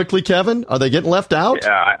night. Quickly, Kevin, are they getting left out?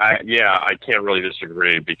 Yeah, I can't really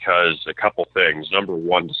disagree because a couple things. Number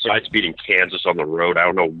one, besides beating Kansas on the road, I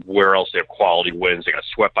don't know where else they have quality wins. They got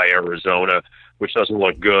swept by Arizona, which doesn't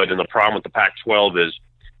look good. And the problem with the Pac-12 is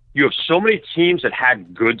you have so many teams that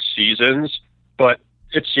had good seasons, but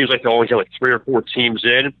it seems like they only get like 3 or 4 teams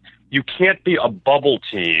in. You can't be a bubble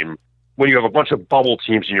team when you have a bunch of bubble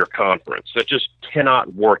teams in your conference. That just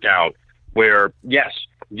cannot work out. Where, yes,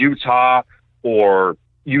 Utah or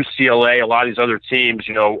UCLA, a lot of these other teams,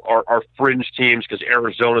 are fringe teams because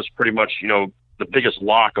Arizona's pretty much, the biggest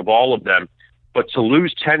lock of all of them. But to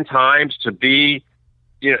lose 10 times, to be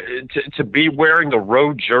wearing the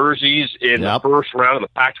road jerseys in the first round of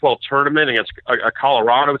the Pac-12 tournament against a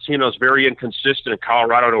Colorado team that was very inconsistent, and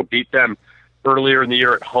Colorado beat them earlier in the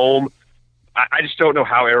year at home. I just don't know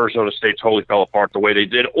how Arizona State totally fell apart the way they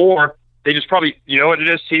did, or they just probably, you know what it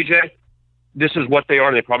is, TJ? This is what they are,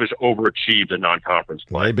 and they probably just overachieved in non-conference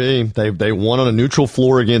play. Maybe. They won on a neutral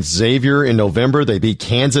floor against Xavier in November. They beat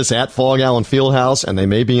Kansas at Phog Allen Fieldhouse, and they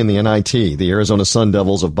may be in the NIT, the Arizona Sun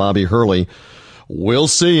Devils of Bobby Hurley. We'll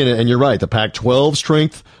see, and you're right. The Pac-12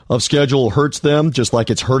 strength of schedule hurts them, just like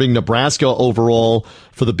it's hurting Nebraska overall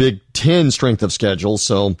for the Big Ten strength of schedule.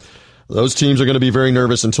 So those teams are going to be very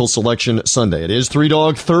nervous until Selection Sunday. It is Three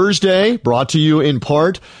Dog Thursday, brought to you in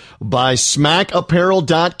part by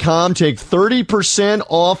SmackApparel.com. Take 30%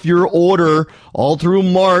 off your order all through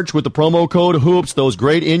March with the promo code HOOPS. Those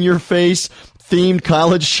great in-your-face themed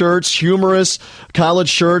college shirts, humorous college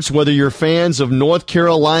shirts, whether you're fans of North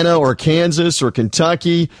Carolina or Kansas or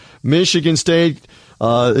Kentucky, Michigan State.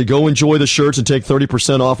 Go enjoy the shirts and take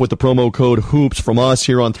 30% off with the promo code HOOPS from us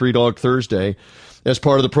here on Three Dog Thursday as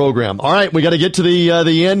part of the program. All right, we got to get to the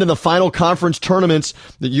end and the final conference tournaments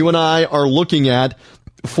that you and I are looking at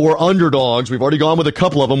for underdogs. We've already gone with a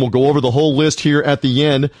couple of them. We'll go over the whole list here at the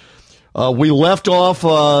end. We left off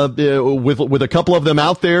with a couple of them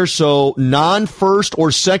out there. So non-first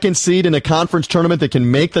or second seed in a conference tournament that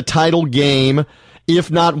can make the title game,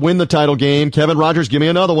 if not win the title game. Kevin Rogers, give me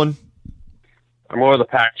another one. I'm going to the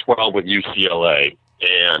Pac-12 with UCLA,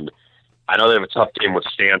 and I know they have a tough game with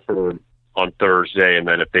Stanford on Thursday, and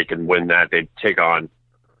then if they can win that, they'd take on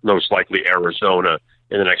most likely Arizona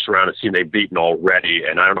in the next round, a team they've beaten already,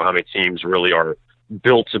 and I don't know how many teams really are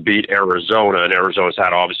built to beat Arizona, and Arizona's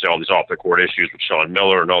had obviously all these off-the-court issues with Sean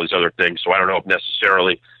Miller and all these other things, so I don't know if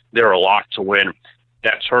necessarily they're a lock to win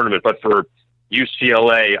that tournament. But for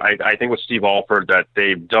UCLA, I think with Steve Alford that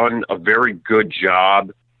they've done a very good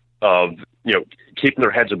job of keeping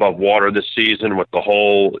their heads above water this season with the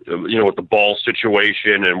whole, with the ball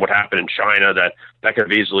situation and what happened in China, that could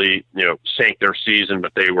have easily, sank their season,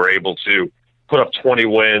 but they were able to put up 20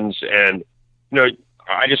 wins. And,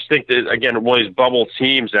 I just think that, again, one of these bubble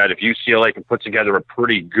teams that if UCLA can put together a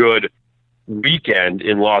pretty good weekend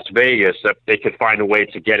in Las Vegas, that they could find a way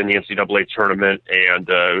to get in the NCAA tournament.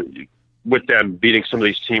 And with them beating some of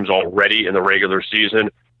these teams already in the regular season,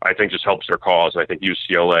 I think just helps their cause. I think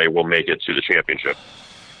UCLA will make it to the championship.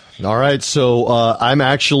 All right, so I'm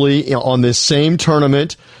actually on this same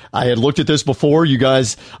tournament. I had looked at this before. You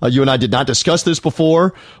guys, you and I did not discuss this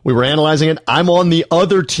before. We were analyzing it. I'm on the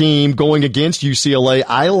other team going against UCLA.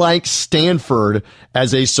 I like Stanford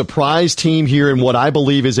as a surprise team here in what I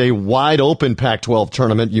believe is a wide-open Pac-12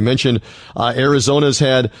 tournament. You mentioned Arizona's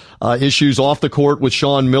had issues off the court with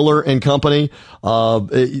Sean Miller and company.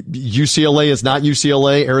 UCLA is not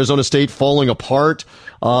UCLA. Arizona State falling apart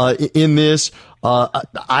in this.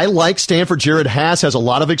 I like Stanford. Jared Haas has a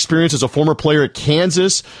lot of experience as a former player at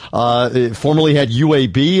Kansas. Formerly had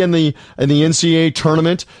UAB in the NCAA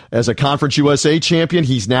tournament as a Conference USA champion.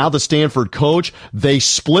 He's now the Stanford coach. They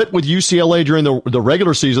split with UCLA during the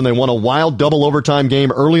regular season. They won a wild double overtime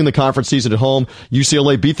game early in the conference season at home.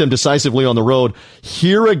 UCLA beat them decisively on the road.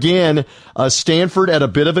 Here again, Stanford at a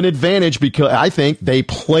bit of an advantage because I think they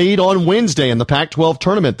played on Wednesday in the Pac-12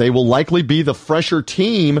 tournament. They will likely be the fresher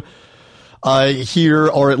team here,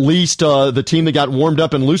 or at least the team that got warmed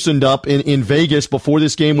up and loosened up in Vegas before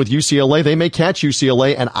this game with UCLA. They may catch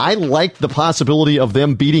UCLA, and I like the possibility of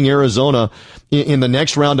them beating Arizona in the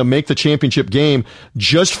next round to make the championship game,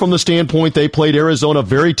 just from the standpoint they played Arizona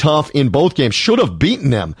very tough in both games. Should have beaten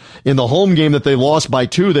them in the home game that they lost by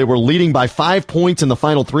 2. They were leading by 5 points in the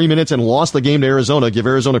final 3 minutes and lost the game to Arizona. Give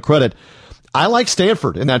Arizona credit. I like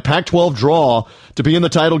Stanford in that Pac-12 draw to be in the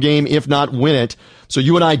title game, if not win it. So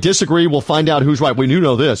you and I disagree. We'll find out who's right. We do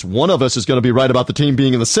know this. One of us is going to be right about the team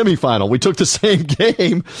being in the semifinal. We took the same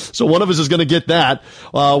game, so one of us is going to get that.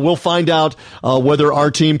 We'll find out whether our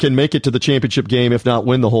team can make it to the championship game, if not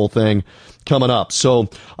win the whole thing, coming up. So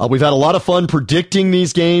we've had a lot of fun predicting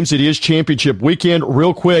these games. It is championship weekend.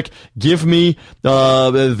 Real quick, give me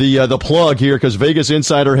the plug here, because Vegas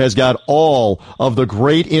Insider has got all of the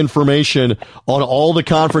great information on all the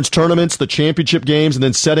conference tournaments, the championship games, and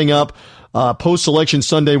then setting up post-selection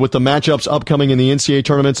Sunday with the matchups upcoming in the NCAA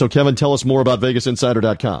tournament. So, Kevin, tell us more about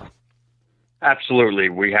VegasInsider.com. Absolutely.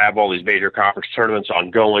 We have all these major conference tournaments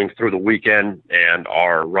ongoing through the weekend, and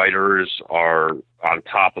our writers are on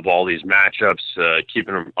top of all these matchups,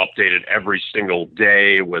 keeping them updated every single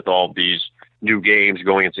day with all these new games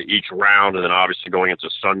going into each round, and then obviously going into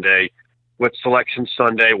Sunday. With Selection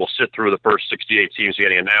Sunday, we'll sit through the first 68 teams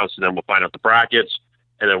getting announced, and then we'll find out the brackets.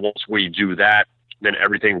 And then once we do that, then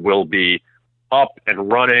everything will be up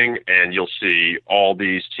and running, and you'll see all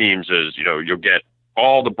these teams as, you'll get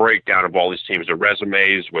all the breakdown of all these teams, their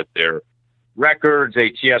resumes with their records,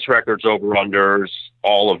 ATS records, over-unders,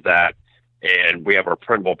 all of that. And we have our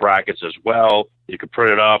printable brackets as well. You could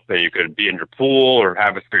print it up, and you could be in your pool or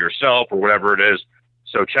have it for yourself or whatever it is.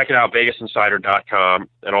 So check it out, VegasInsider.com.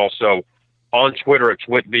 And also on Twitter at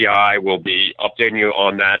TwitVI, we'll be updating you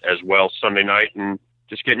on that as well Sunday night, and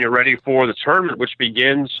just getting you ready for the tournament, which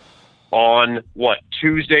begins on,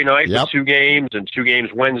 Tuesday night with 2 games, and 2 games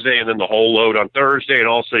Wednesday, and then the whole load on Thursday. And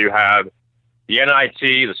also you have the NIT,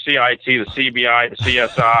 the CIT, the CBI, the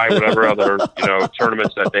CSI, whatever other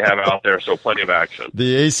tournaments that they have out there. So plenty of action.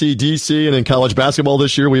 The ACDC, and in college basketball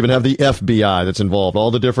this year, we even have the FBI that's involved.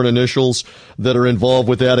 All the different initials that are involved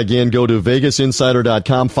with that. Again, go to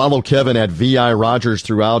VegasInsider.com. Follow Kevin at VI Rogers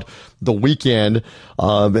throughout the weekend.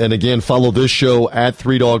 And again, follow this show at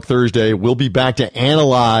 3 Dog Thursday. We'll be back to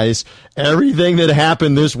analyze everything that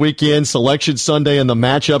happened this weekend, Selection Sunday, and the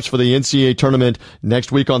matchups for the NCAA tournament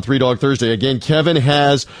next week on 3 Dog Thursday. Again, Kevin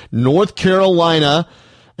has North Carolina,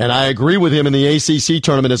 and I agree with him in the ACC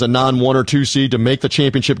tournament as a non-1 or 2 seed to make the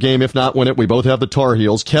championship game, if not win it. We both have the Tar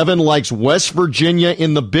Heels. Kevin likes West Virginia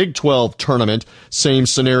in the Big 12 tournament. Same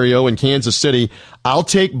scenario in Kansas City. I'll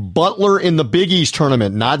take Butler in the Big East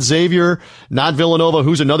tournament, not Xavier, not Villanova,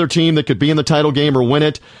 who's another team that could be in the title game or win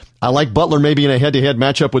it. I like Butler maybe in a head-to-head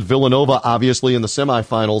matchup with Villanova, obviously, in the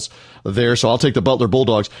semifinals there, so I'll take the Butler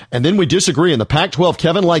Bulldogs. And then we disagree. In the Pac-12,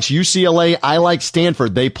 Kevin likes UCLA, I like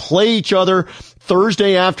Stanford. They play each other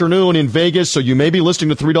Thursday afternoon in Vegas, so you may be listening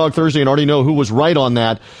to 3 Dog Thursday and already know who was right on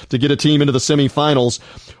that to get a team into the semifinals.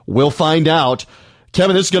 We'll find out.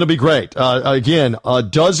 Kevin, this is going to be great. Again,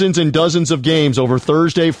 dozens and dozens of games over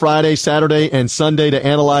Thursday, Friday, Saturday, and Sunday to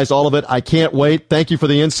analyze all of it. I can't wait. Thank you for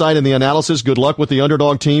the insight and the analysis. Good luck with the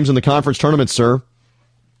underdog teams in the conference tournament, sir.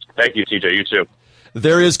 Thank you, TJ. You too.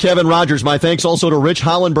 There is Kevin Rogers. My thanks also to Rich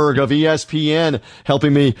Hollenberg of ESPN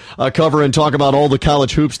helping me cover and talk about all the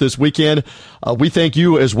college hoops this weekend. We thank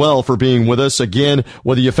you as well for being with us. Again,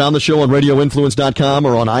 whether you found the show on RadioInfluence.com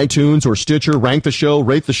or on iTunes or Stitcher, rank the show,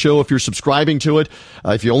 rate the show if you're subscribing to it.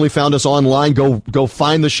 If you only found us online, go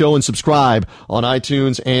find the show and subscribe on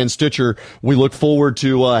iTunes and Stitcher. We look forward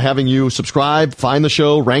to having you subscribe, find the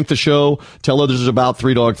show, rank the show, tell others about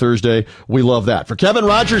 3 Dog Thursday. We love that. For Kevin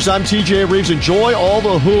Rogers, I'm TJ Reeves. Enjoy all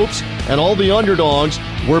the hoops and all the underdogs.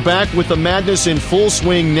 We're back with the madness in full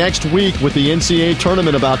swing next week with the NCAA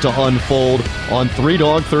tournament about to unfold on 3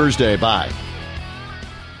 Dog Thursday. Bye.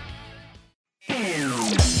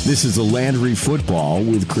 This is the Landry Football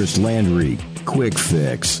with Chris Landry. Quick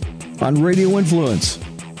Fix on Radio Influence.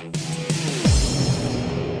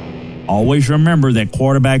 Always remember that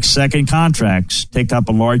quarterbacks' second contracts take up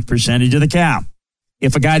a large percentage of the cap.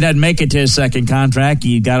 If a guy doesn't make it to his second contract,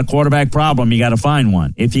 you got a quarterback problem. You got to find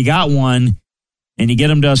one. If you got one and you get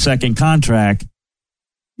him to a second contract,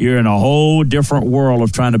 you're in a whole different world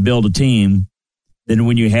of trying to build a team than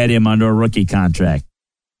when you had him under a rookie contract,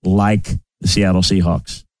 like the Seattle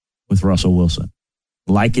Seahawks with Russell Wilson,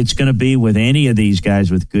 like it's going to be with any of these guys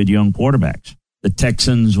with good young quarterbacks. The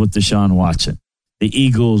Texans with Deshaun Watson, the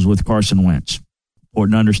Eagles with Carson Wentz.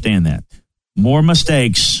 Important to understand that. More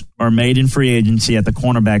mistakes are made in free agency at the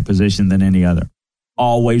cornerback position than any other.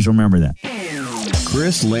 Always remember that.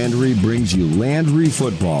 Chris Landry brings you Landry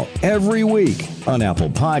Football every week on Apple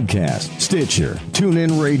Podcasts, Stitcher,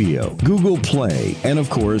 TuneIn Radio, Google Play, and of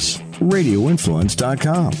course,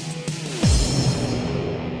 RadioInfluence.com.